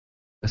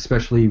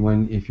 especially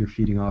if you're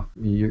feeding off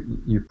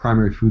your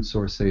primary food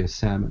source, say, is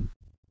salmon.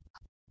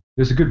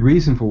 There's a good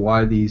reason for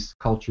why these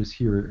cultures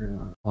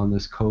here on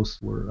this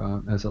coast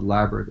were as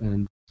elaborate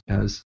and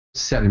as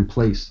set in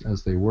place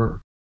as they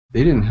were.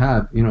 They didn't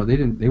have,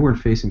 they weren't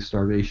facing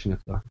starvation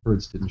if the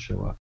herds didn't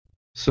show up.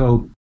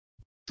 So,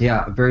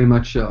 yeah, very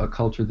much a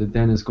culture that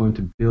then is going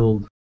to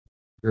build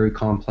very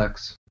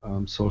complex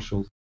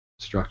social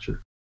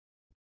structure.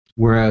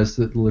 Whereas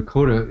the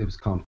Lakota, it was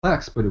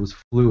complex, but it was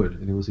fluid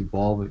and it was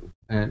evolving,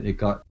 and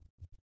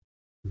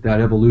that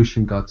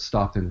evolution got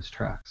stopped in its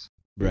tracks,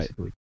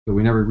 basically. Right. So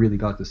we never really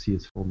got to see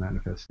its full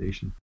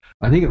manifestation.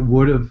 I think it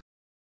would have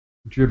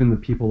driven the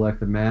people like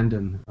the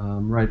Mandan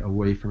right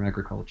away from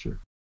agriculture,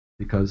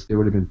 because they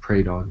would have been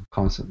preyed on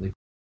constantly.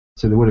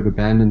 So they would have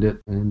abandoned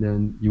it, and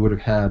then you would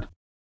have had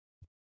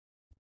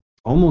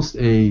almost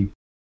a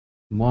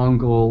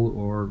Mongol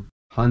or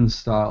Hun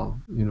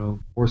style,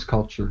 horse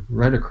culture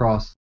right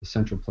across the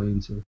Central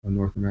Plains of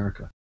North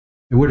America.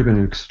 It would have been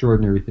an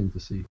extraordinary thing to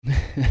see,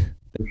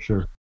 for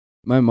sure.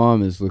 My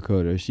mom is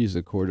Lakota. She's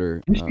a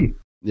quarter. Is she?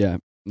 Yeah,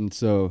 and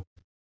so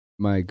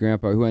my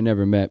grandpa, who I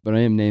never met, but I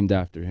am named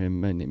after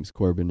him. My name's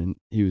Corbin, and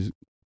he was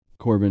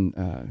Corbin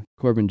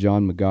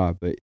John McGaw,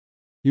 but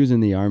he was in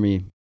the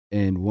Army,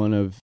 and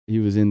he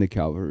was in the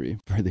cavalry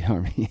for the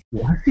Army.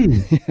 Was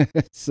he?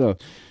 So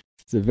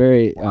it's a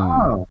very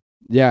wow.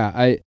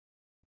 Yeah.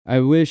 I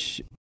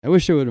wish I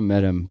would have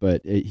met him,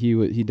 but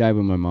he died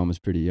when my mom was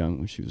pretty young,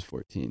 when she was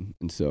 14,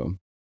 and so.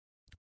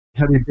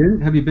 Have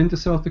you been to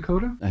South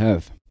Dakota? I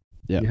have.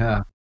 Yeah.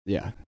 Yeah.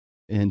 Yeah.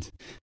 And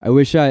I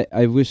wish I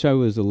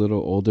was a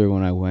little older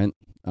when I went.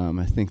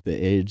 I think the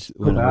age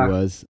when I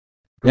was.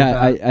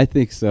 I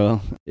think so.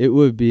 It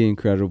would be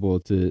incredible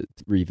to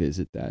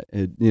revisit that.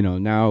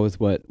 Now with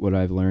what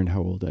I've learned,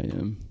 how old I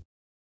am.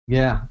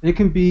 Yeah, it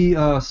can be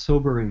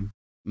sobering.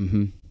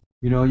 Mm-hmm.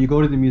 You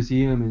go to the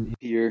museum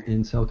here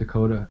in South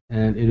Dakota,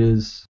 and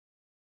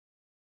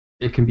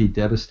it can be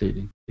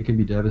devastating. It can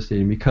be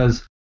devastating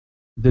because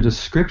the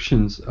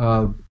descriptions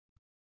of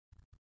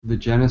the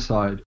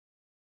genocide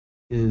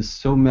is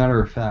so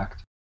matter of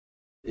fact.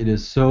 It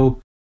is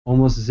so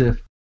almost as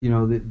if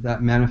that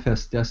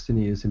manifest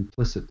destiny is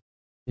implicit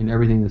in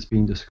everything that's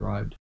being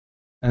described.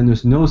 And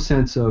there's no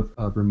sense of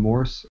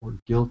remorse or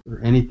guilt or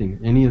anything,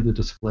 any of the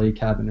display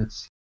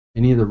cabinets,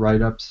 any of the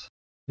write-ups.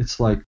 It's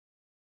like,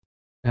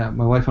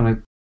 my wife and I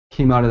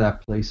came out of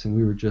that place and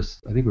we were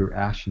I think we were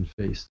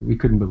ashen-faced. We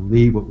couldn't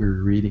believe what we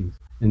were reading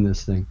in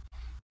this thing.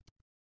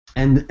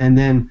 And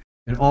then,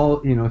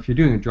 if you're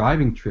doing a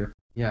driving trip,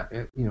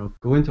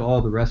 go into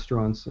all the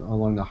restaurants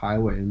along the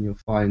highway and you'll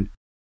find,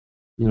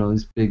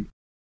 these big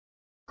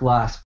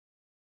glass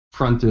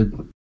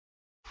fronted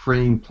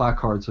frame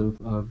placards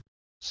of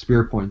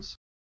spear points,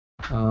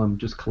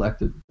 just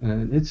collected.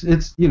 And it's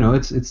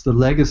the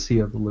legacy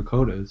of the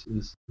Lakota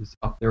is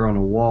up there on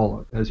a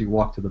wall as you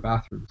walk to the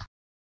bathrooms.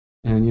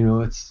 And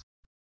it's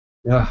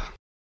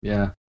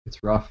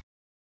it's rough.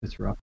 It's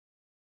rough.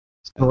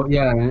 So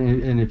yeah,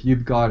 and if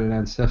you've got an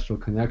ancestral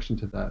connection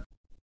to that,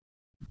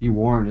 be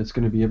warned, it's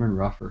going to be even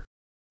rougher.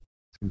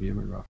 It's going to be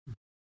even rougher.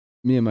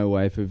 Me and my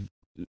wife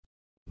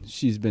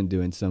she's been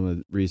doing some of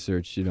the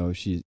research.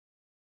 She's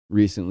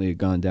recently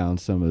gone down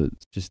some of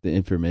just the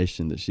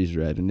information that she's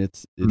read, and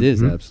it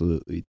is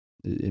absolutely,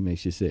 it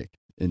makes you sick.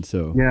 And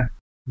so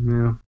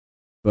yeah.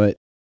 But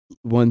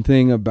one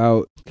thing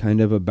about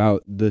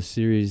the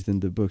series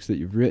and the books that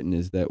you've written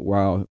is that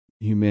while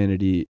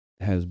humanity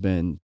has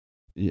been,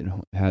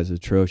 has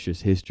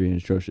atrocious history and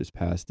atrocious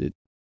past,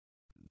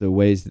 the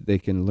ways that they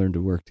can learn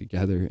to work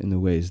together and the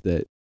ways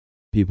that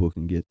people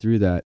can get through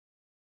that,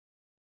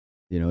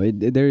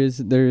 there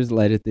is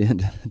light at the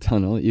end of the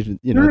tunnel.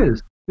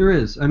 There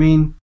is. I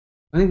mean,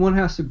 I think one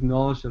has to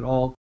acknowledge that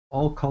all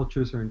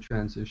cultures are in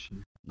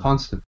transition.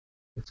 Constant.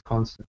 It's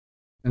constant.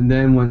 And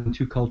then when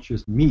two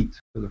cultures meet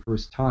for the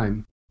first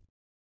time,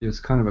 there's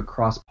kind of a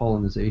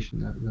cross-pollination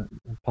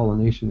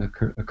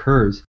that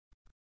occurs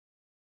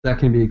that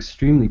can be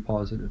extremely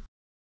positive.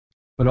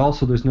 But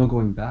also there's no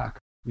going back.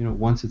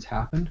 Once it's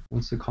happened,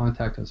 once the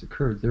contact has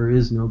occurred, there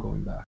is no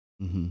going back.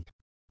 Mm-hmm.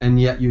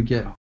 And yet you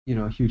get,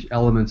 huge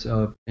elements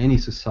of any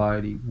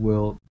society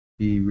will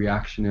be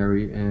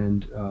reactionary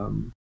and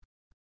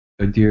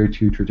adhere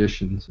to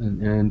traditions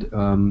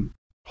and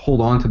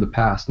hold on to the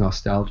past, in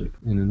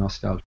a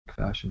nostalgic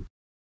fashion.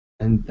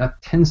 And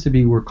that tends to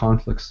be where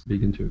conflicts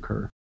begin to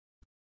occur.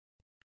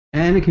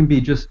 And it can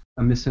be just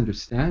a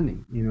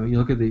misunderstanding. You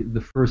look at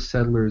the first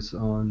settlers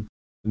on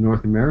the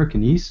North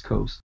American East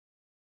Coast.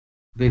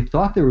 They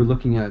thought they were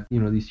looking at,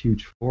 these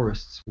huge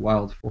forests,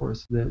 wild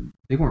forests. That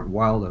they weren't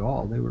wild at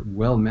all. They were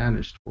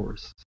well-managed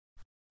forests,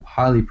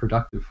 highly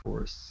productive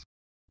forests.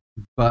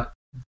 But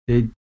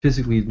they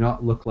physically did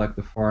not look like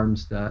the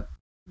farms that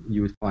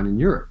you would find in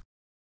Europe.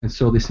 And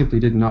so they simply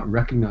did not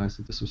recognize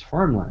that this was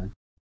farmland.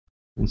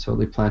 And so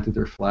they planted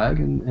their flag,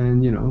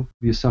 and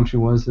the assumption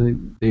was that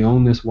they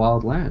owned this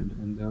wild land,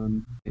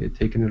 and they had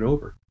taken it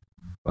over.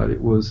 But it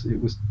was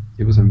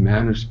a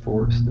managed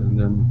forest,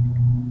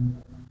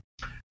 and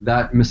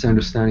that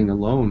misunderstanding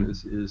alone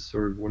is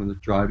sort of one of the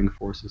driving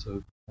forces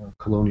of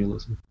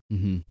colonialism.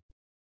 Mm-hmm.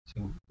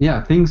 So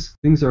yeah, things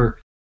are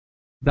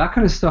that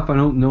kind of stuff. I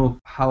don't know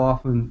how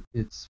often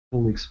it's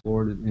fully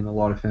explored in a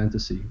lot of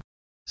fantasy.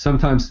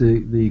 Sometimes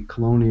the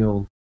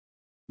colonial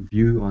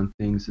view on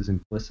things is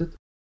implicit,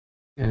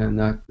 and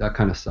that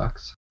kind of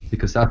sucks,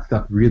 because that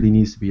stuff really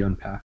needs to be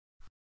unpacked.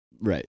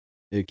 Right.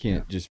 It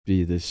can't just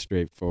be this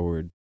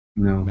straightforward,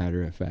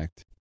 matter of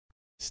fact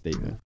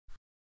statement.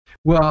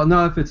 Well,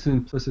 not if it's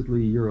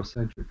implicitly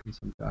Eurocentric in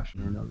some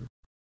fashion or another.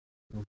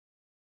 So.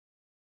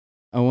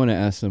 I want to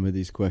ask some of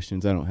these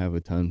questions. I don't have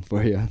a ton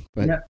for you,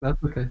 but yeah,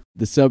 that's okay.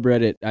 The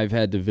subreddit I've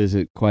had to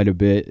visit quite a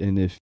bit, and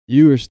if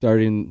you are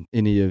starting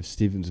any of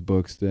Stephen's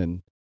books,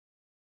 then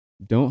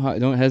don't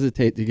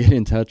hesitate to get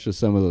in touch with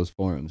some of those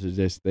forums. It's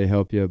just, they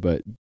help you,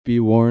 but be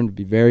warned,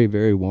 be very,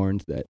 very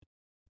warned that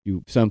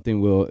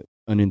something will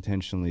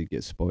unintentionally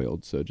get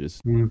spoiled. So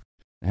just it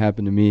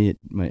happened to me, it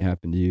might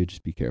happen to you.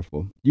 Just be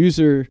careful.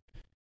 User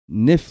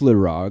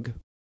Niflerog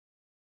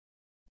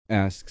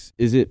asks,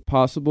 is it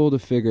possible to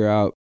figure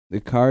out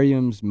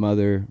Icarium's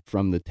mother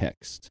from the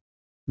text?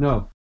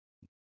 No.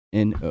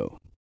 N-O.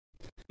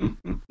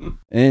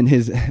 And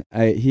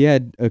he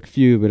had a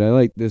few, but I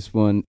like this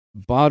one.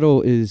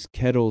 Bottle is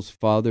Kettle's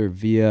father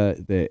via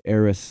the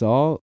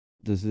aerosol.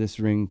 Does this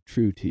ring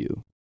true to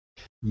you?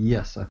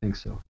 Yes, I think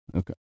so.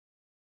 Okay.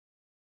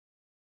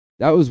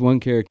 That was one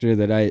character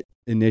that I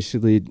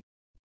initially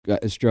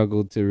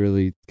struggled to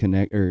really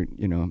connect or,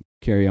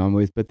 carry on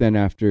with. But then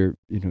after,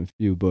 a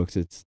few books,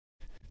 it's,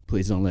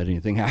 please don't let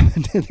anything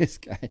happen to this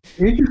guy.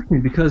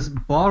 Interesting, because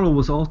Bottle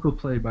was also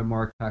played by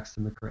Mark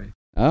Paxton McRae.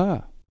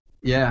 Ah.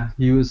 Yeah,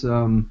 he was,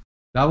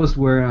 that was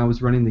where I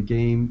was running the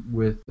game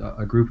with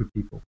a group of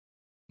people.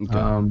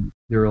 Okay.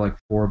 There were like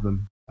 4 of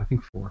them, I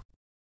think 4.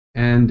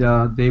 And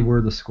they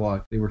were the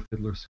squad. They were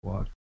Fiddler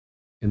Squad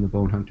in the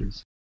Bone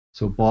Hunters.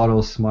 So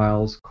Bottle,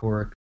 Smiles,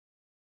 Korik,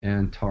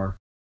 and Tar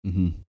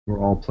were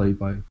all played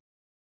by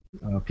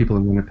people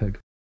in Winnipeg.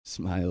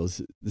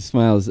 Smiles.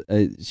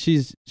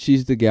 She's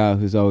the gal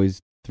who's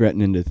always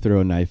threatening to throw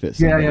a knife at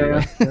somebody.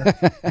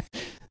 Yeah.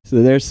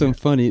 So there's some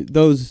funny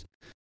those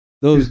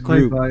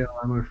played by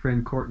my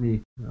friend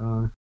Courtney,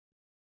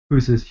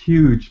 who's this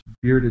huge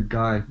bearded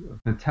guy, a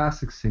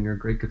fantastic singer,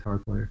 great guitar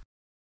player.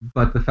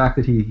 But the fact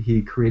that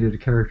he created a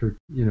character,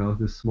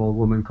 this small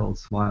woman called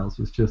Smiles,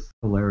 was just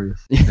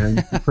hilarious. And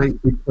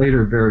he played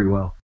her very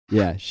well.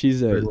 Yeah,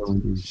 she's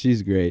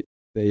great.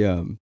 They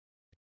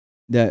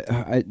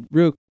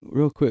real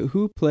quick,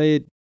 who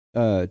played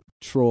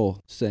Troll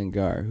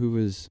Sangar? Who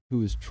was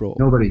Troll?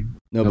 Nobody.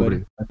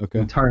 Okay.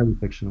 Entirely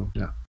fictional.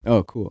 Yeah.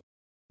 Oh, cool.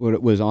 What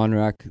was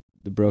Onrak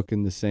the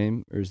Broken the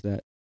same, or is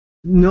that?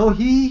 No,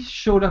 he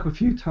showed up a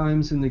few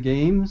times in the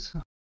games.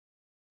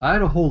 I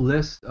had a whole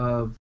list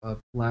of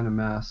Land of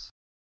Mass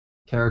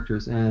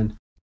characters, and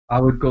I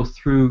would go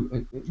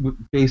through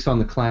based on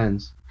the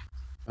clans,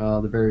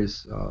 the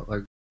various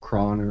like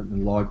Kron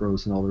and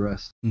Logros and all the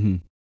rest. Mm-hmm.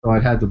 So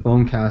I'd had the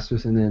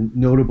Bonecasters and then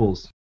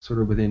notables sort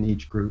of within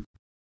each group,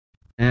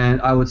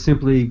 and I would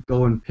simply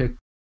go and pick,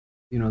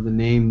 the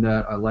name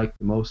that I liked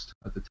the most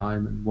at the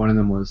time, and one of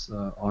them was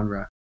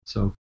Onrak.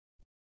 So,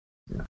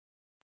 yeah.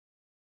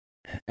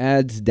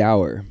 Adds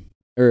Dower,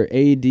 or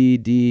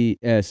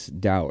ADDS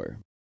Dower.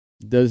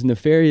 Does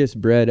nefarious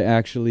bread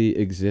actually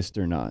exist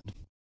or not?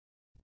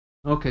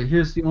 Okay,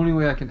 here's the only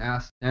way I can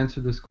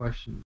answer this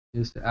question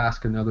is to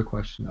ask another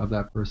question of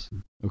that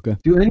person. Okay.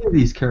 Do any of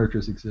these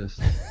characters exist?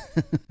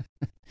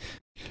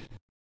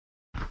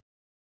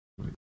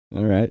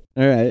 All right.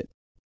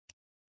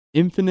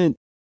 Infinite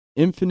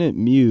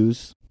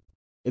Muse.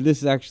 This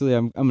is actually,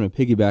 I'm going to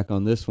piggyback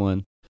on this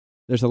one.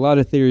 There's a lot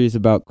of theories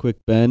about Quick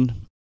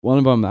Ben. One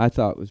of them I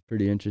thought was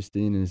pretty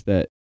interesting is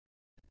that,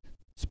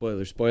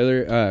 spoiler,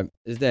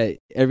 is that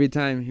every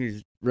time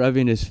he's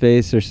rubbing his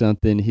face or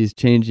something, he's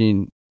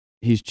changing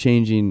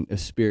a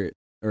spirit,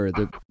 or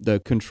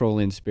the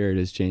controlling spirit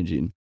is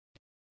changing.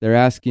 They're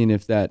asking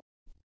if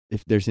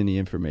there's any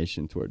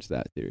information towards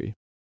that theory.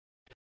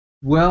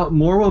 Well,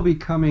 more will be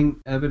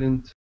coming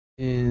evident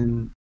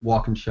in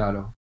Walk in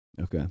Shadow.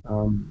 Okay.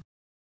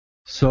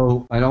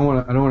 So I don't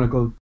want to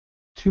go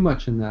too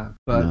much in that,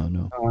 but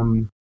no.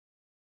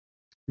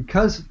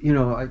 Because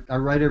I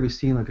write every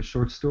scene like a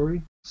short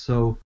story.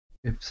 So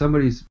if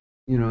somebody's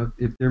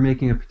if they're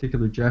making a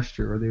particular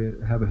gesture or they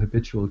have a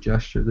habitual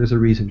gesture, there's a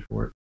reason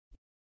for it.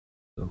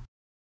 So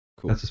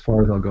cool. That's as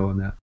far as I'll go on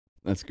that.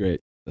 That's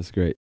great.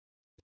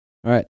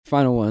 All right,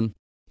 final one.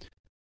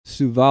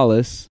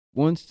 Suvalis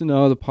wants to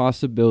know the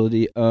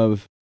possibility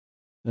of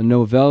a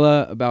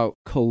novella about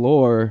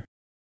Kalor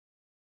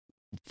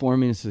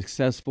forming a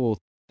successful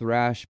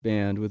thrash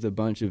band with a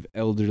bunch of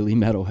elderly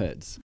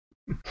metalheads.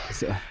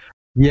 So,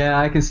 yeah,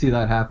 I can see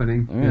that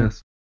happening. Right.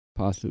 Yes.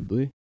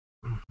 Possibly.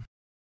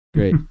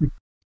 Great.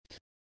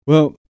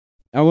 Well,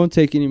 I won't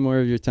take any more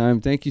of your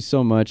time. Thank you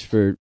so much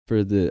for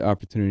the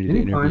opportunity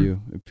to interview.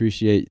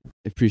 Appreciate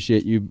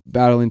you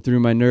battling through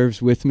my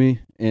nerves with me,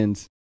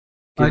 and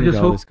I just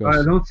hope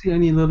I don't see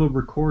any little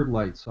record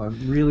lights, so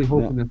I'm really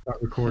hoping it's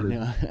not recorded.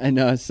 I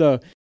know. So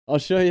I'll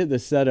show you the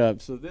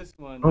setup. So this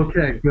one.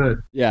 Okay,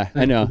 good. Yeah,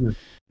 I know.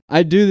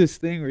 I do this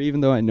thing where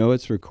even though I know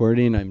it's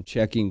recording, I'm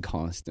checking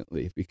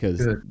constantly because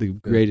the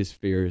greatest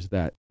fear is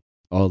that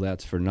all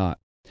that's for naught.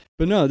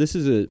 But no, this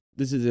is a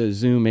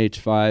Zoom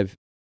H5.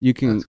 You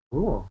can. That's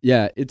cool.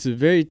 Yeah, it's a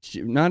very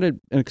not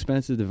an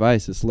expensive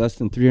device. It's less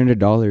than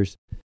 $300,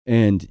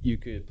 and you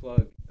could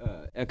plug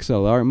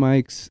XLR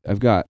mics. I've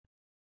got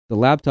the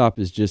laptop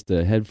is just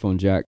a headphone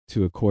jack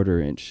to a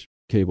 1/4-inch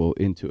cable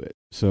into it,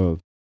 so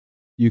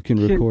you can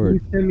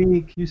record.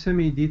 Can you send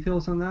me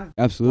details on that?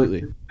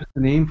 Absolutely. Like just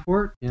the name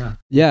for it? Yeah.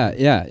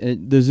 Yeah.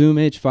 The Zoom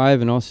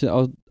H5, and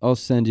I'll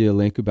send you a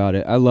link about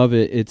it. I love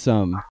it. It's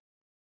an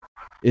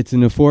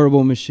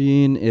affordable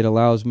machine. It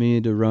allows me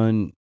to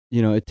run.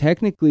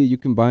 Technically, you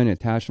can buy an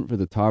attachment for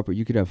the top, or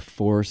you could have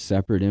 4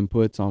 separate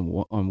inputs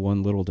on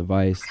one little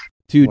device.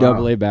 2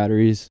 AA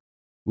batteries,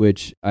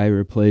 which I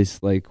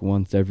replace like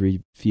once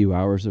every few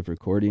hours of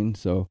recording.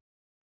 So,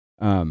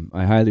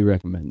 I highly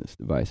recommend this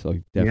device. I'll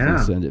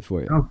definitely send it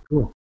for you. Oh,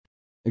 cool.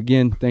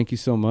 Again, thank you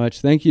so much.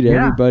 Thank you to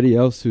everybody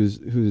else who's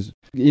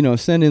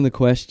sent in the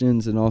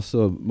questions and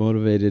also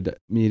motivated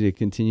me to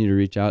continue to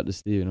reach out to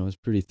Steven. I was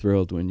pretty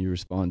thrilled when you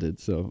responded,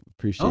 so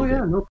appreciate it. Oh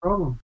yeah, no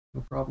problem.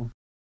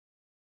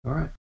 All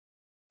right.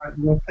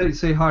 Well,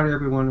 say hi to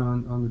everyone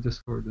on the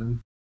Discord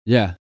then.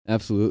 Yeah,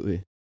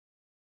 absolutely.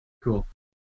 Cool.